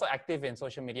 you were also active in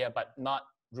social media, but not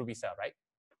Ruby Cell, right?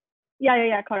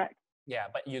 Yeah, correct. Yeah,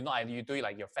 but you know, you do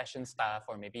like your fashion stuff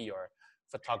or maybe your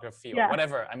photography or Yeah.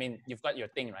 whatever. I mean, you've got your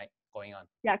thing, right, going on.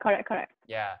 Yeah, correct.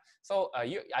 Yeah. So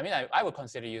I mean, I would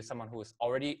consider you someone who's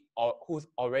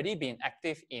already been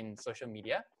active in social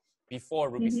media before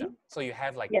Ruby Cell. Mm-hmm. So you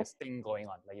have like Yes. this thing going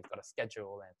on, like you've got a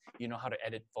schedule and you know how to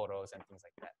edit photos and things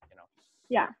like that, you know.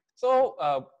 Yeah. So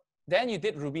then you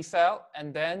did Ruby Cell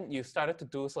and then you started to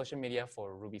do social media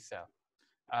for Ruby Cell.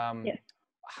 Yes.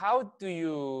 How do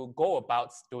you go about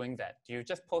doing that? Do you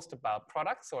just post about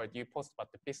products or do you post about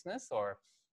the business or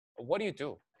what do you do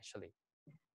actually?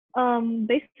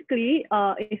 Basically,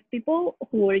 if people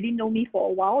who already know me for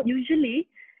a while, usually,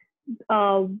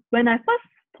 when I first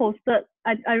posted,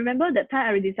 I remember that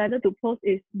time I decided to post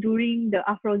is during the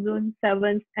Afrozone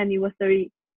 7th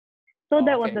anniversary. So Oh,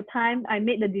 that was okay. the time I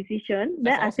made the decision. That's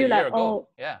Then I almost a feel like, year ago. oh,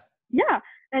 Yeah. yeah.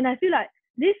 And I feel like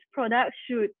this product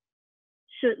should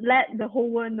let the whole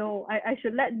world know. I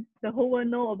should let the whole world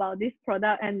know about this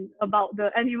product and about the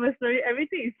anniversary.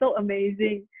 Everything is so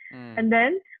amazing. And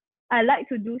then I like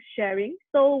to do sharing.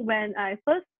 So when I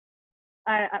first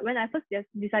just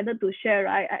decided to share,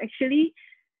 right, I actually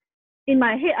in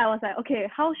my head I was like, okay,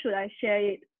 how should I share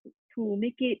it to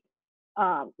make it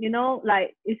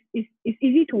like it's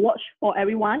easy to watch for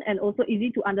everyone and also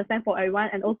easy to understand for everyone,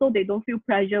 and also they don't feel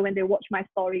pressure when they watch my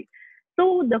story.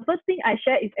 So the first thing I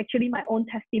share is actually my own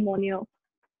testimonial.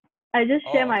 I just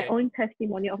share my own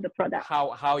testimonial of the product.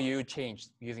 How you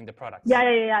changed using the products.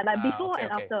 Yeah. Like before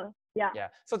and after. Yeah. Yeah.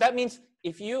 So that means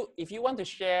if you want to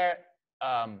share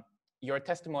your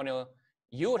testimonial,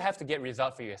 you would have to get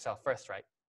result for yourself first, right?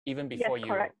 Even before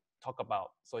you talk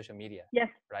about social media. Yes.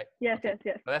 Right? Yes.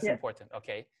 So that's important.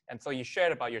 Okay. And so you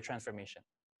shared about your transformation.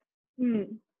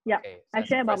 Yeah. Okay. So I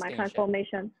share about my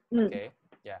transformation. Okay.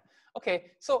 Yeah. Okay.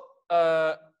 So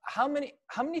how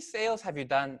many sales have you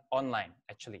done online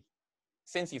actually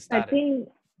since you started? I think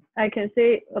I can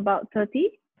say about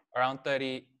 30. Around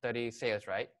 30 sales,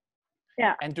 right?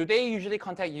 Yeah. And do they usually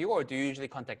contact you or do you usually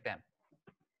contact them?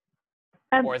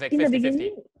 Or is it 50-50? In the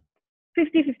beginning,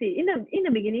 50-50. In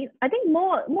the beginning, I think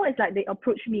more is like they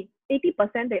approach me.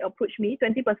 80% they approach me,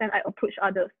 20% I approach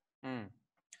others.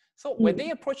 So when they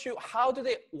approach you,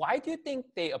 why do you think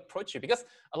they approach you? Because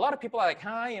a lot of people are like,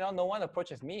 no one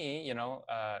approaches me,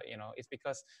 it's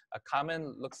because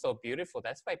Carmen looks so beautiful.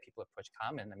 That's why people approach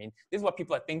Carmen. I mean, this is what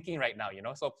people are thinking right now,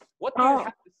 So what do you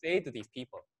have to say to these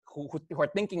people who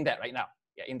are thinking that right now,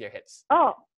 in their heads?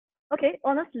 Oh, okay.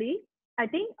 Honestly, I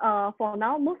think for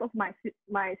now, most of my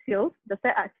sales, the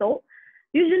set I sold,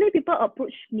 usually people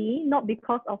approach me not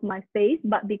because of my face,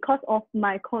 but because of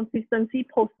my consistency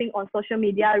posting on social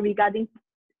media regarding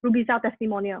Ruby Cell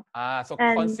testimonial. So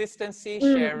consistency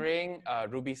sharing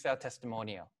Ruby Cell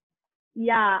testimonial.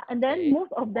 Yeah, and then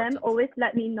most of them always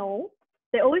let me know.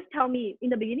 They always tell me in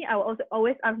the beginning. I will also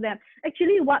always ask them,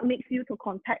 actually, what makes you to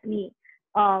contact me?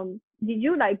 Did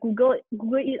you like Google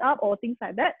it up or things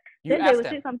like that? Then they will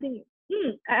say something.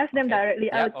 I ask them directly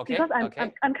because I'm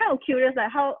kind of curious,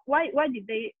 like why did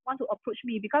they want to approach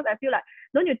me? Because I feel like,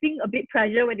 don't you think a bit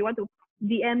pressure when you want to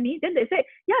DM me? Then they say,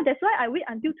 yeah, that's why I wait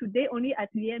until today only I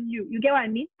DM you. You get what I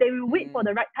mean? They will wait for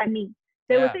the right timing.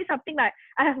 They will say something like,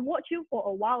 I have watched you for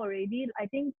a while already. I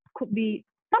think could be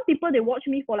some people, they watch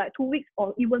me for like 2 weeks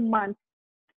or even months.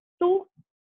 So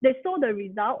they saw the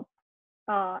result,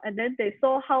 and then they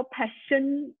saw how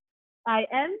passionate I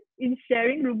am in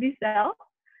sharing Ruby Cell.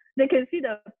 They can see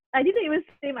I didn't even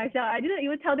say myself. I didn't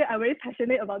even tell them I'm very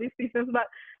passionate about this business, but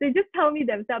they just tell me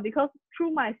themselves because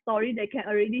through my story, they can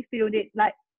already feel it.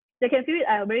 Like they can feel it.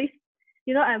 I'm very,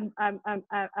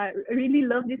 I really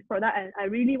love this product and I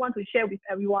really want to share with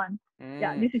everyone.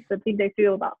 Yeah, this is the thing they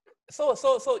feel about. So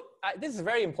this is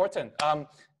very important.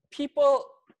 People,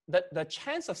 the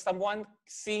chance of someone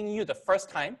seeing you the first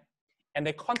time and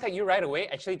they contact you right away,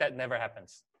 actually that never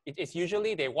happens. It's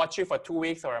usually they watch you for 2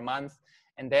 weeks or a month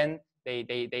and then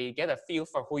they get a feel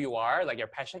for who you are, like your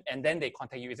passion, and then they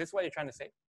contact you. Is this what you're trying to say?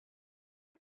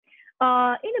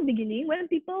 In the beginning, when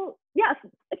people, yes,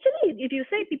 actually, if you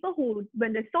say people who,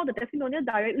 when they saw the testimonial,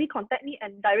 directly contact me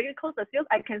and directly close the sales,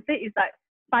 I can say it's like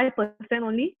 5%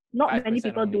 only. Not many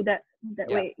people only do that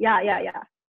way.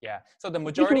 Yeah. So the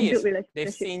majority is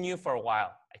they've seen you for a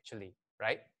while, actually,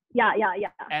 right? Yeah.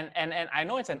 And I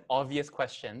know it's an obvious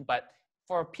question, but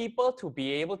for people to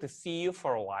be able to see you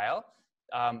for a while,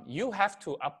 you have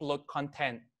to upload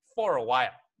content for a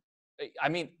while. I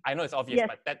mean, I know it's obvious, Yes.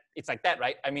 but it's like that,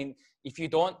 right? I mean, if you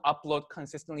don't upload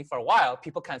consistently for a while,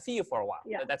 people can't see you for a while.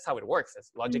 Yeah. That's how it works.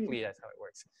 Logically, that's how it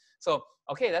works. So,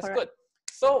 okay, that's Correct. good.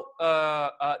 So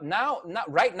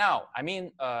right now, I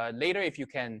mean, later if you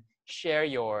can share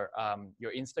your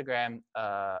Instagram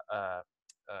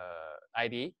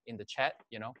ID in the chat,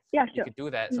 you know, Yeah, you sure. could do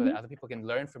that so that other people can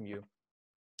learn from you.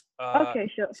 Okay,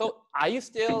 sure. So are you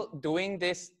still doing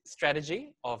this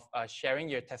strategy of sharing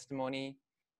your testimony?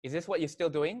 Is this what you're still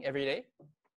doing every day?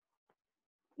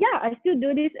 Yeah, I still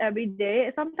do this every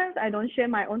day. Sometimes I don't share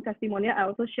my own testimonial. I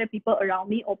also share people around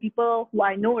me or people who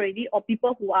I know already or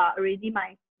people who are already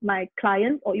my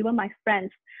clients or even my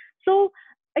friends. So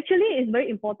actually, it's very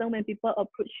important when people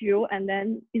approach you, and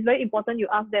then it's very important you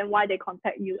ask them why they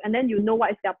contact you, and then you know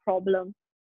what is their problem.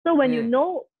 So when you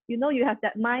know you have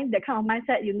that kind of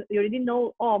mindset, you already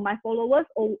know, oh, my followers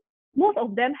or most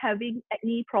of them having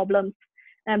acne problems,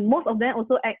 and most of them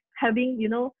also having,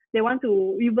 they want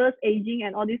to reverse aging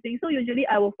and all these things. So usually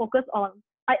I will focus on,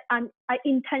 I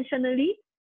intentionally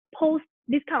post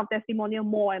this kind of testimonial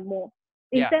more and more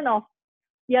instead of,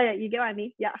 you get what I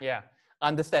mean? Yeah,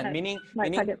 understand. Meaning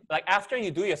like after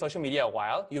you do your social media a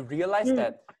while, you realize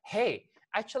that, hey,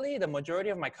 actually the majority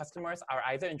of my customers are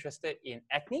either interested in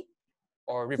acne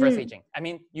or reverse aging. I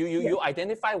mean, you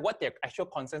identify what their actual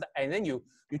concerns are, and then you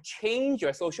change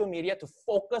your social media to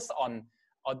focus on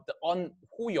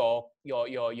who your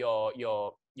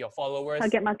followers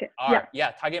target market are.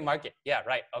 Target market. Yeah,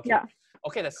 right. Okay.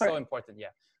 Okay, that's correct. So important.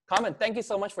 Yeah. Carmen, thank you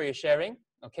so much for your sharing.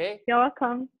 Okay. You're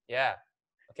welcome. Yeah.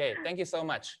 Okay, thank you so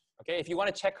much. Okay, if you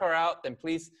want to check her out, then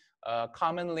please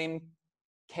Carmen Lim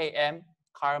KM,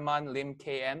 Carmen Lim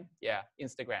KM. Yeah,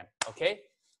 Instagram. Okay.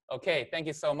 Okay, thank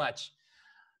you so much.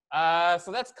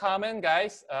 So that's Carmen,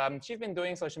 guys. She's been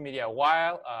doing social media a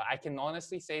while. I can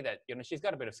honestly say that, you know, she's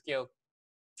got a bit of skill.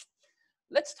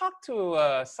 Let's talk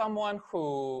to someone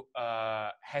who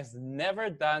has never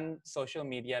done social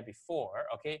media before.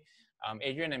 Okay,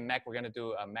 Adrian and Mac, we're gonna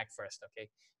do Mac first. Okay,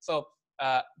 so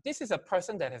this is a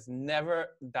person that has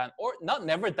never done, or not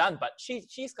never done, but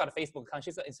she's got a Facebook account,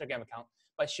 she's got an Instagram account,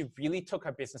 but she really took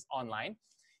her business online.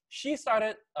 She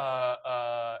started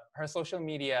her social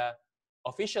media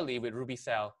officially with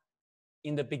RubyCell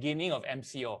in the beginning of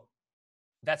MCO.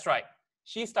 That's right.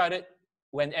 She started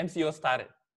when MCO started.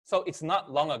 So it's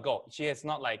not long ago. She is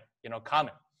not like, you know,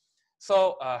 common.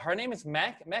 So her name is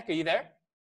Mac. Mac, are you there?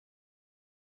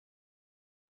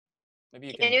 Maybe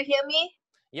you can you hear me?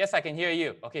 Yes, I can hear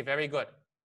you. Okay, very good.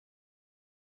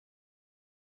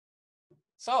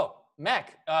 So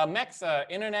Mac, Mac's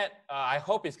internet, I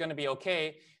hope is going to be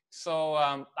okay. So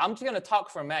I'm just going to talk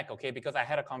for Mac, okay, because I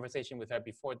had a conversation with her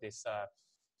before this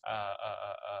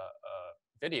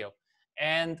video.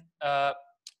 And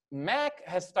Mac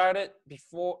has started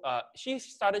before, she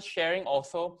started sharing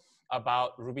also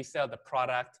about RubyCell, the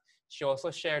product. She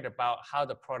also shared about how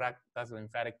the product does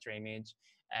lymphatic drainage.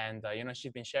 And, you know,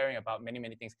 she's been sharing about many,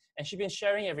 many things. And she's been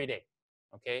sharing every day,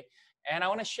 okay? And I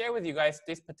want to share with you guys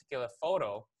this particular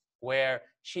photo where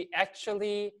she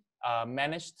actually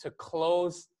managed to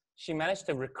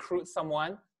recruit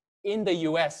someone in the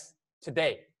US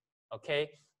today, okay?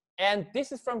 And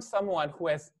this is from someone who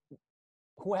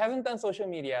hasn't done social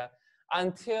media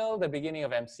until the beginning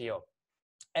of MCO.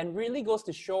 And really goes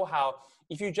to show how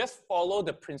if you just follow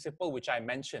the principle which I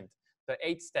mentioned, the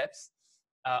 8 steps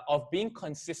of being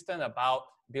consistent about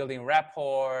building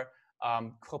rapport,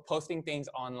 posting things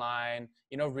online,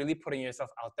 you know, really putting yourself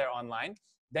out there online,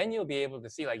 then you'll be able to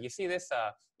see, like, you see this,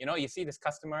 you know, you see this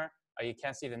customer, you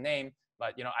can't see the name,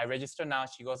 but, you know, I register now,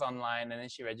 she goes online, and then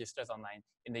she registers online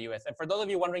in the US. And for those of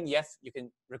you wondering, yes, you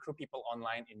can recruit people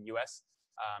online in US.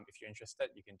 If you're interested,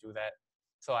 you can do that.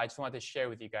 So I just wanted to share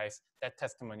with you guys that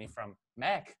testimony from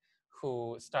Mac,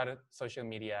 who started social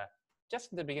media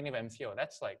just in the beginning of MCO.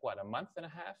 That's like, what, a month and a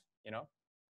half, you know?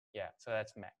 Yeah, so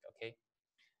that's Mac, okay?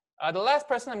 The last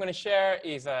person I'm going to share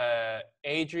is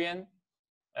Adrian.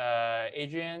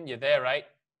 Adrian, you're there, right?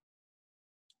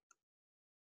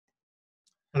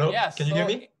 Hello, yeah, can you hear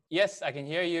me? Yes, I can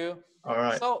hear you. All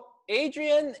right. So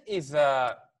Adrian is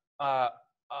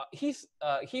he's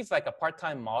like a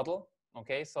part-time model.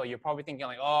 Okay, so you're probably thinking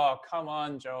like, oh, come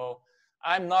on, Joe,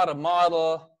 I'm not a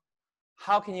model.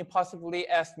 How can you possibly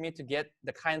ask me to get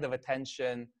the kind of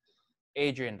attention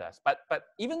Adrian does? But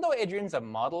even though Adrian's a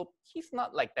model, he's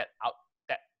not like that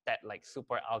like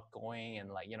super outgoing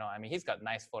and, like, you know, I mean, he's got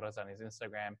nice photos on his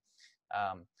Instagram.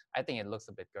 I think it looks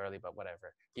a bit girly, but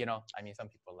whatever, you know, I mean, some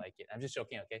people like it. I'm just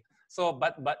joking, okay? So,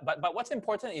 but what's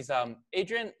important is,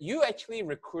 Adrian, you actually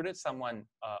recruited someone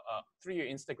through your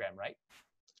Instagram, right?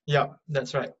 Yeah,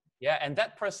 that's right. Yeah, and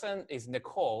that person is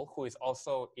Nicole, who is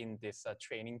also in this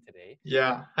training today.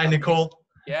 Yeah. Hi, Nicole.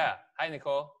 Yeah. Hi,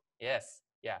 Nicole. Yes.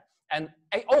 Yeah. And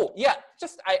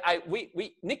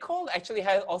Nicole actually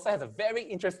also has a very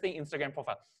interesting Instagram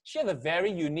profile. She has a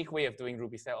very unique way of doing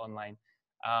Ruby Cell online.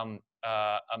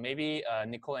 Maybe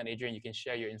Nicole and Adrian, you can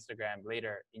share your Instagram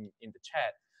later in the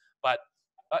chat. But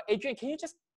Adrian, can you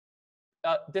just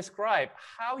describe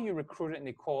how you recruited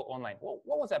Nicole online?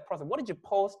 What was that process? What did you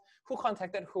post? Who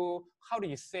contacted who? How do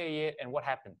you say it? And what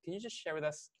happened? Can you just share with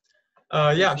us?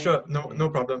 Yeah, sure. No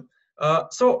problem.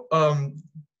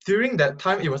 During that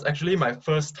time, it was actually my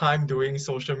first time doing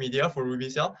social media for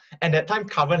RubyCell. And that time,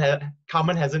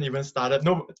 Carmen hasn't even started.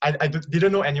 No, I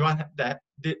didn't know anyone that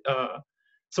did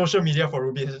social media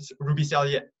for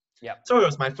RubyCell yet. Yeah. So it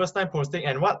was my first time posting,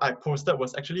 and what I posted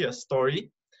was actually a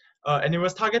story. And it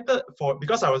was targeted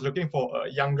because I was looking for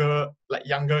a younger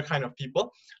kind of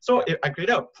people. So I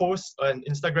created a post, an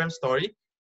Instagram story,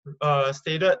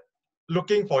 stated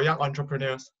looking for young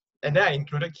entrepreneurs. And then I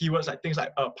included keywords like things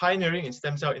like pioneering in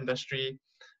stem cell industry,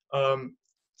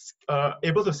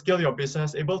 able to scale your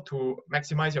business, able to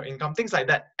maximize your income, things like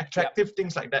that, attractive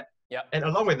things like that. Yeah. And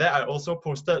along with that, I also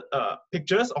posted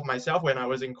pictures of myself when I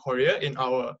was in Korea in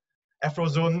our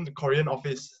Afrozone Korean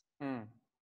office.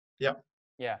 Yeah.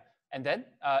 Yeah. And then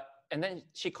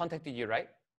she contacted you, right?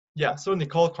 Yeah. So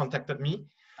Nicole contacted me.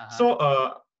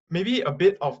 So maybe a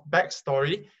bit of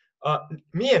backstory.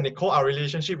 Me and Nicole, our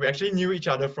relationship, we actually knew each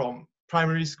other from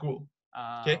primary school.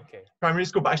 Okay. Primary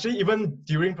school, but actually even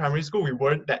during primary school, we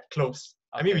weren't that close.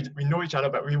 I mean, we know each other,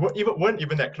 but we weren't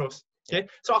even that close. Okay.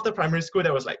 So after primary school,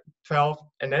 that was like 12,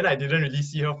 and then I didn't really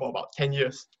see her for about 10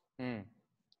 years.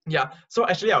 Yeah, so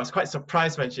actually I was quite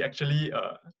surprised when she actually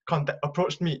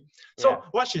approached me. So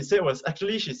what she said was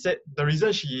actually, she said the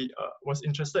reason she was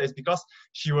interested is because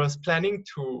she was planning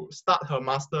to start her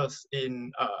master's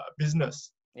in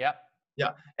business. Yeah.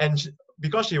 Yeah, and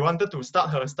because she wanted to start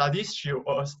her studies, she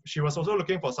was also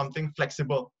looking for something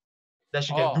flexible that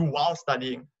she can do while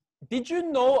studying. Did you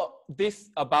know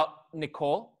this about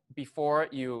Nicole before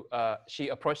she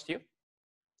approached you?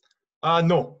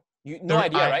 No. No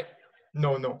idea, right?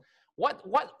 No. What?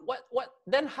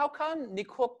 Then how come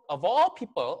Nicole, of all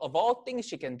people, of all things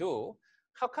she can do,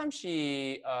 how come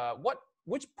she,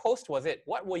 which post was it?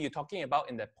 What were you talking about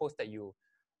in that post that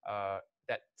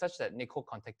that Nicole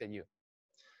contacted you?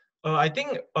 I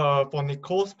think for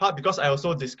Nicole's part, because I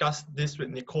also discussed this with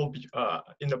Nicole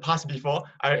in the past before,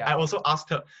 I also asked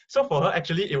her. So for her,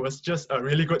 actually, it was just a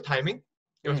really good timing.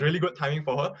 It was really good timing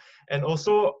for her. And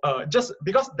also, just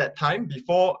because that time,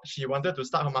 before she wanted to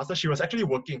start her master, she was actually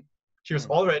working. She was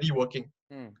already working.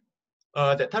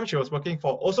 That time she was working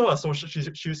for also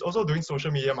she was also doing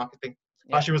social media marketing,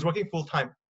 but she was working full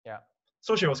time. Yeah.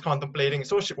 So she was contemplating.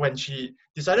 So when she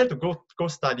decided to go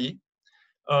study,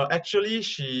 actually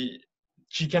she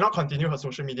cannot continue her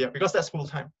social media because that's full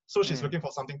time. So she's looking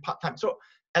for something part time. So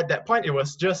at that point, it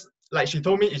was just like she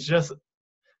told me, it's just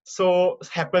so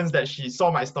happens that she saw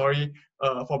my story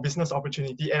for business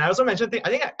opportunity, and I also mentioned things.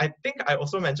 I think I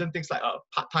also mentioned things like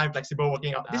part time, flexible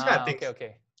working out, these kind of things.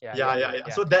 Okay. Yeah.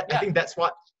 So I think that's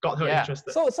what got her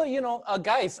interested. So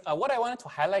guys, what I wanted to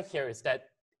highlight here is that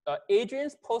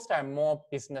Adrian's posts are more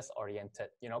business oriented.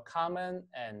 Carmen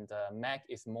and Mac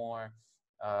is more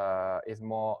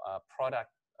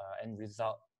product and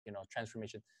result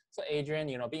transformation. So Adrian,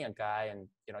 being a guy, and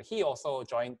he also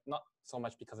joined not so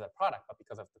much because of the product, but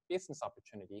because of the business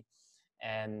opportunity.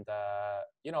 And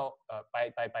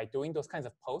by doing those kinds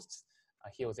of posts,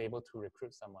 he was able to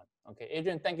recruit someone. Okay,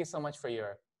 Adrian, thank you so much for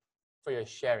your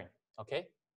sharing. Okay,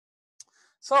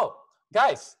 so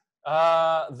guys,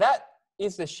 that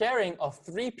is the sharing of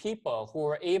 3 people who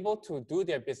were able to do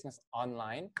their business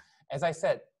online. As I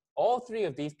said, all 3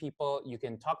 of these people, you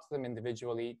can talk to them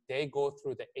individually. They go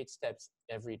through the 8 steps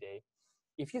every day.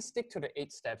 If you stick to the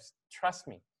 8 steps, trust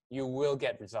me, you will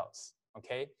get results,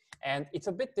 okay? And it's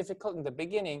a bit difficult in the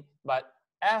beginning, but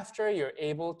after you're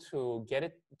able to get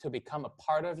it to become a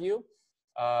part of you,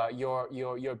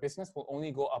 your business will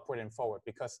only go upward and forward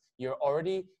because you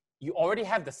already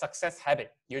have the success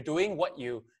habit. You're doing what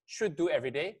you should do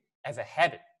every day as a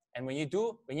habit. And when you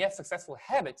have successful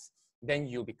habits, then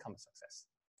you'll become a success.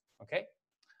 Okay?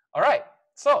 All right.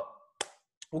 So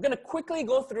we're going to quickly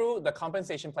go through the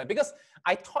compensation plan because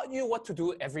I taught you what to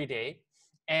do every day.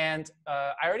 And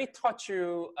I already taught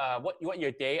you what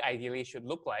your day ideally should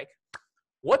look like.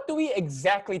 What do we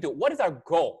exactly do? What is our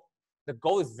goal? The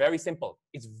goal is very simple.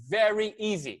 It's very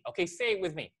easy. Okay, say it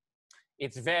with me.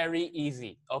 It's very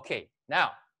easy. Okay,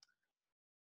 now,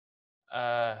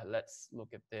 let's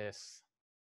look at this.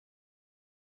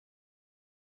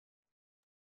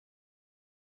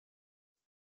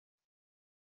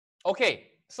 Okay,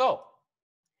 so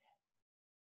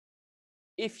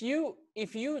if you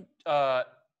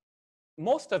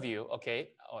most of you, okay,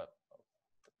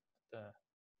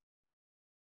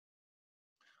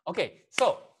 okay,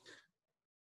 so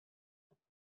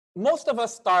most of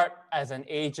us start as an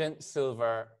agent,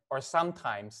 silver, or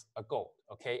sometimes a gold,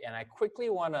 okay? And I quickly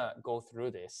want to go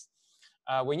through this.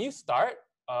 When you start,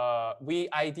 we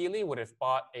ideally would have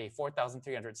bought a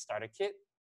 4,300 starter kit,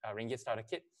 ringgit starter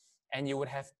kit, and you would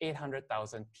have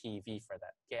 800,000 PV for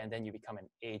that, okay? And then you become an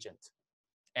agent.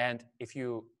 And if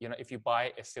you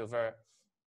buy a silver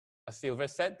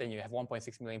set, then you have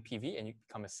 1.6 million PV and you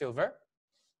become a silver.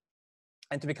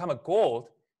 And to become a gold,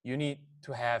 you need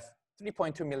to have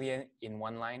 3.2 million in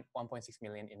one line, 1.6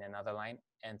 million in another line,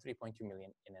 and 3.2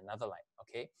 million in another line,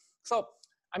 okay? So,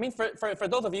 I mean, for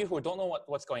those of you who don't know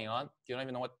what's going on, you don't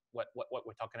even know what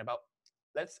we're talking about,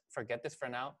 let's forget this for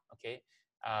now, okay?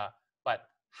 But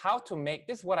how to make,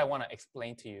 this is what I want to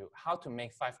explain to you, how to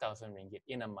make 5,000 ringgit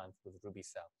in a month with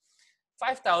RubyCell.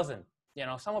 5,000, you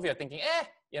know, some of you are thinking,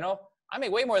 you know, I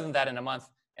make way more than that in a month.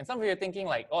 And some of you are thinking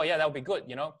like, oh yeah, that would be good,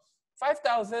 you know?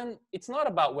 5,000, it's not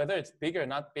about whether it's big or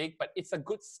not big, but it's a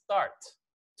good start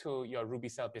to your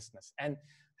RubyCell business. And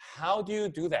how do you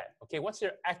do that? Okay, what's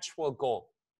your actual goal?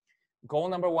 Goal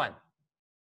number one,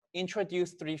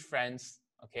 introduce 3 friends,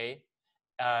 okay?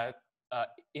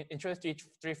 Introduce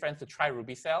three friends to try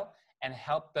RubyCell and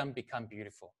help them become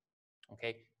beautiful,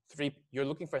 okay? You're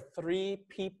looking for 3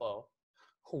 people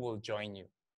who will join you.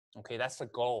 Okay, that's the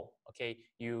goal. Okay,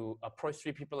 you approach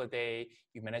 3 people a day,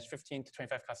 you manage 15 to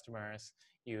 25 customers,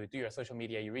 you do your social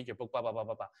media, you read your book, blah, blah, blah,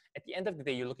 blah, blah. At the end of the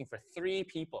day, you're looking for 3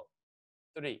 people.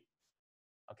 3.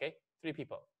 Okay, 3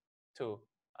 people to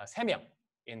 3명.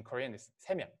 In Korean, it's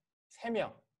 3명.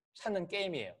 3명 찾는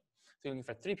게임이에요. So you're looking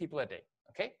for 3 people a day.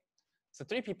 Okay, so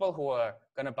 3 people who are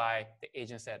gonna buy the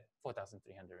agent set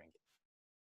 4,300 ringgit.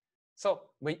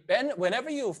 So whenever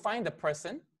you find a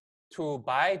person to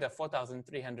buy the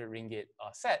 4,300 ringgit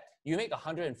set, you make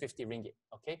 150 ringgit,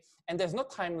 okay? And there's no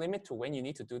time limit to when you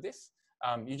need to do this.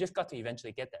 You just got to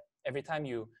eventually get there. Every time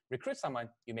you recruit someone,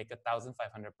 you make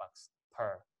 1,500 bucks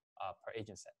per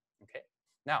agent set, okay?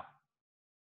 Now,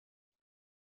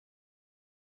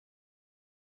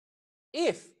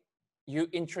 if you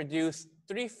introduce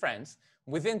 3 friends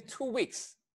within 2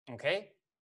 weeks, okay?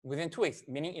 Within 2 weeks,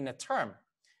 meaning in a term,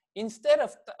 instead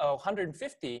of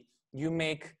 150, you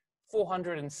make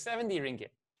 470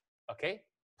 ringgit, okay,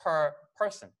 per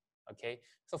person, okay?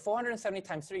 So 470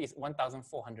 times 3 is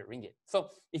 1,400 ringgit. So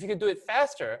if you can do it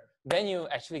faster, then you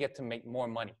actually get to make more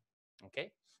money,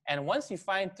 okay? And once you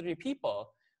find 3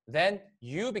 people, then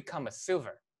you become a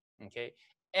silver, okay?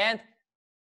 And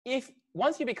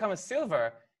once you become a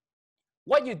silver,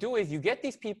 what you do is you get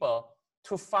these people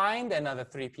to find another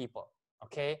 3 people,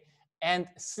 okay? And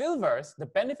silvers, the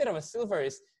benefit of a silver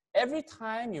is every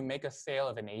time you make a sale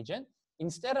of an agent,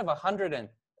 instead of 100 and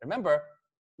remember,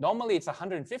 normally it's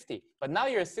 150, but now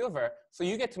you're a silver, so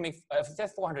you get to make, it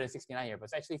says 469 here, but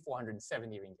it's actually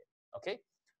 470 ringgit, okay?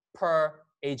 Per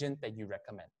agent that you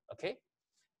recommend, okay?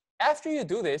 After you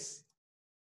do this,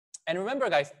 and remember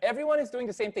guys, everyone is doing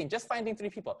the same thing, just finding 3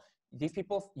 people. These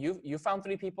people, you found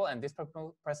 3 people and this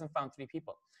person found 3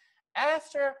 people.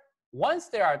 Once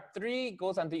there are 3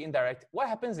 goals on the indirect, what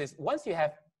happens is once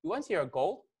you're a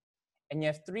gold and you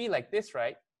have 3 like this,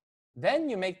 right? Then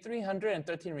you make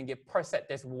 313 ringgit per set.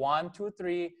 There's 1, 2,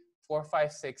 3, 4,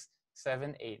 5, 6,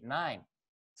 7, 8, 9.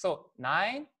 So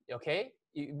 9, okay?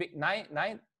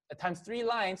 9 times 3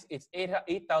 lines, it's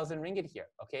 8,000 ringgit here,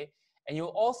 okay? And you'll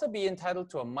also be entitled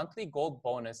to a monthly gold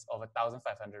bonus of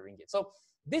 1,500 ringgit. So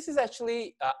this is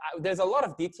actually, there's a lot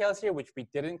of details here which we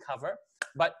didn't cover,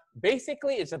 but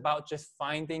basically it's about just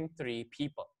finding 3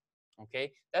 people,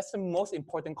 okay? That's the most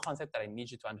important concept that I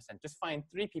need you to understand. Just find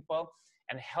 3 people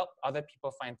and help other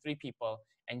people find 3 people,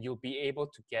 and you'll be able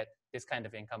to get this kind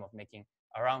of income of making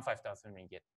around 5,000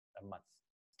 ringgit a month,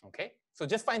 okay? So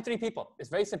just find 3 people. It's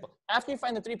very simple. After you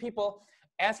find the 3 people,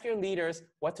 ask your leaders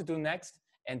what to do next,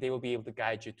 and they will be able to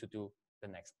guide you to do the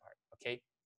next part, okay?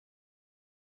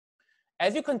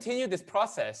 As you continue this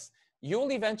process,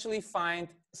 you'll eventually find,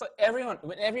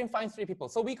 when everyone finds 3 people,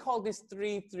 so we call this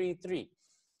 3-3-3.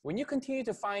 When you continue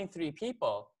to find 3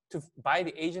 people to buy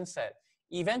the agent set,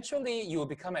 eventually you will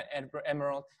become an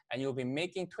emerald and you'll be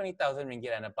making 20,000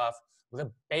 ringgit and above with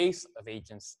a base of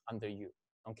agents under you,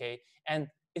 okay? And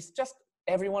it's just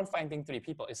everyone finding 3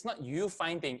 people. It's not you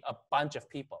finding a bunch of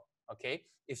people, okay?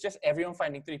 It's just everyone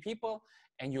finding 3 people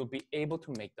and you'll be able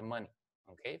to make the money,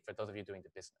 okay? For those of you doing the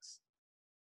business.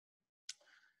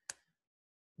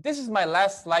 This is my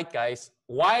last slide, guys.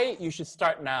 Why you should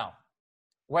start now?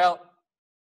 Well,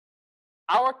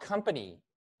 our company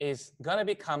is gonna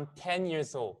become 10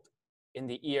 years old in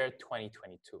the year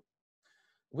 2022.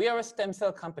 We are a stem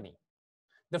cell company.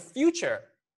 The future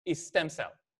is stem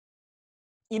cell.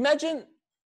 Imagine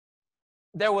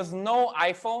there was no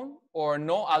iPhone or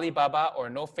no Alibaba or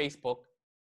no Facebook,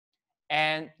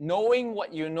 and knowing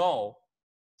what you know,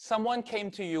 someone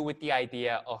came to you with the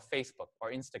idea of Facebook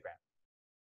or Instagram.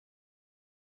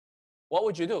 What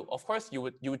would you do? Of course, you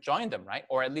would join them, right?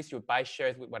 Or at least you would buy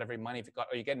shares with whatever money you got,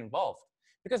 or you get involved,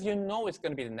 because you know it's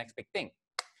going to be the next big thing.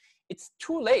 It's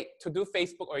too late to do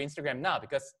Facebook or Instagram now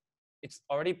because it's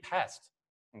already past,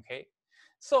 okay?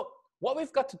 So what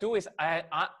we've got to do is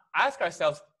ask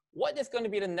ourselves, what is going to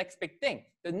be the next big thing?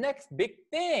 The next big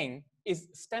thing is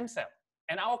stem cell,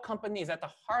 and our company is at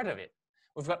the heart of it.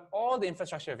 We've got all the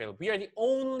infrastructure available. We are the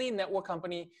only network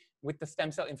company with the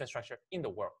stem cell infrastructure in the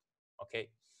world, okay?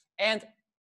 And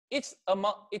it's a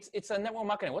network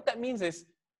marketing. What that means is,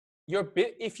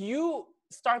 if you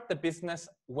start the business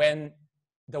when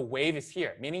the wave is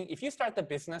here, meaning if you start the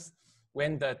business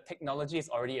when the technology is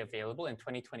already available in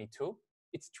 2022,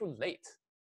 it's too late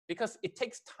because it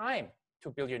takes time to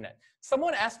build your net.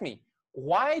 Someone asked me,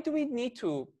 why do we need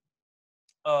to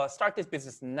start this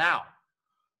business now?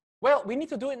 Well, we need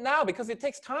to do it now because it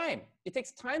takes time. It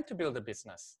takes time to build a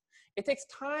business. It takes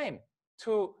time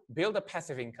to build a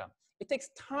passive income. It takes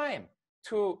time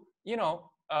to,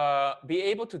 be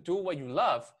able to do what you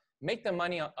love, make the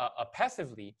money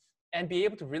passively, and be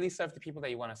able to really serve the people that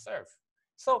you want to serve.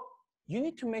 So you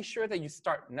need to make sure that you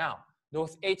start now.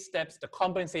 Those 8 steps, the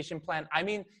compensation plan. I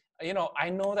mean, I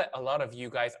know that a lot of you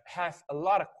guys have a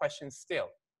lot of questions still,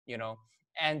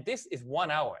 and this is 1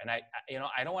 hour, and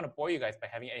I don't want to bore you guys by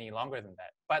having it any longer than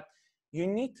that. But you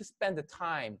need to spend the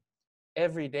time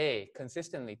every day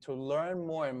consistently to learn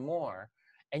more and more,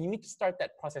 and you need to start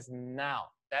that process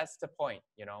now. That's the point,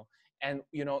 and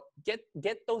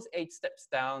get those 8 steps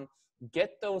down,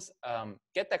 get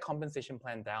that compensation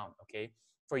plan down, okay,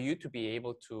 for you to be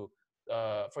able to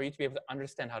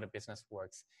understand how the business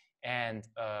works, and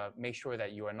make sure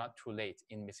that you are not too late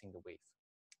in missing the wave.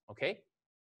 Okay,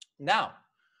 now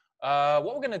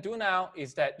what we're gonna do now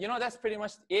is that, that's pretty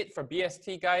much it for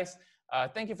BST, guys.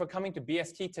 Thank you for coming to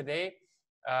BST today.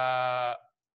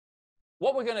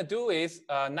 What we're gonna do is,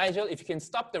 Nigel, if you can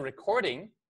stop the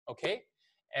recording, okay,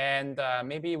 and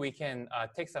maybe we can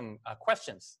take some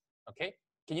questions. Okay,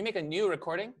 can you make a new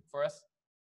recording for us?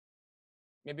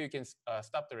 Maybe we can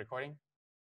stop the recording.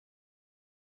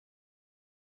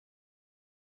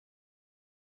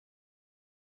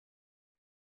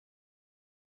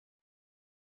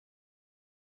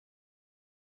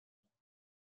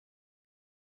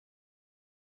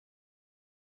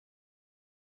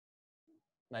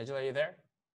 Nigel, are you there?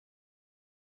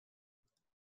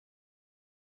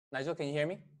 Nigel, can you hear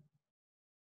me?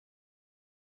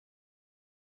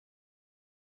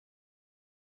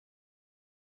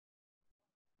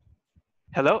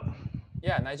 Hello?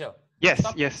 Yeah, Nigel. Yes,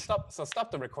 stop, yes.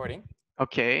 Stop the recording.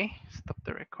 Okay, stop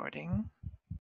the recording.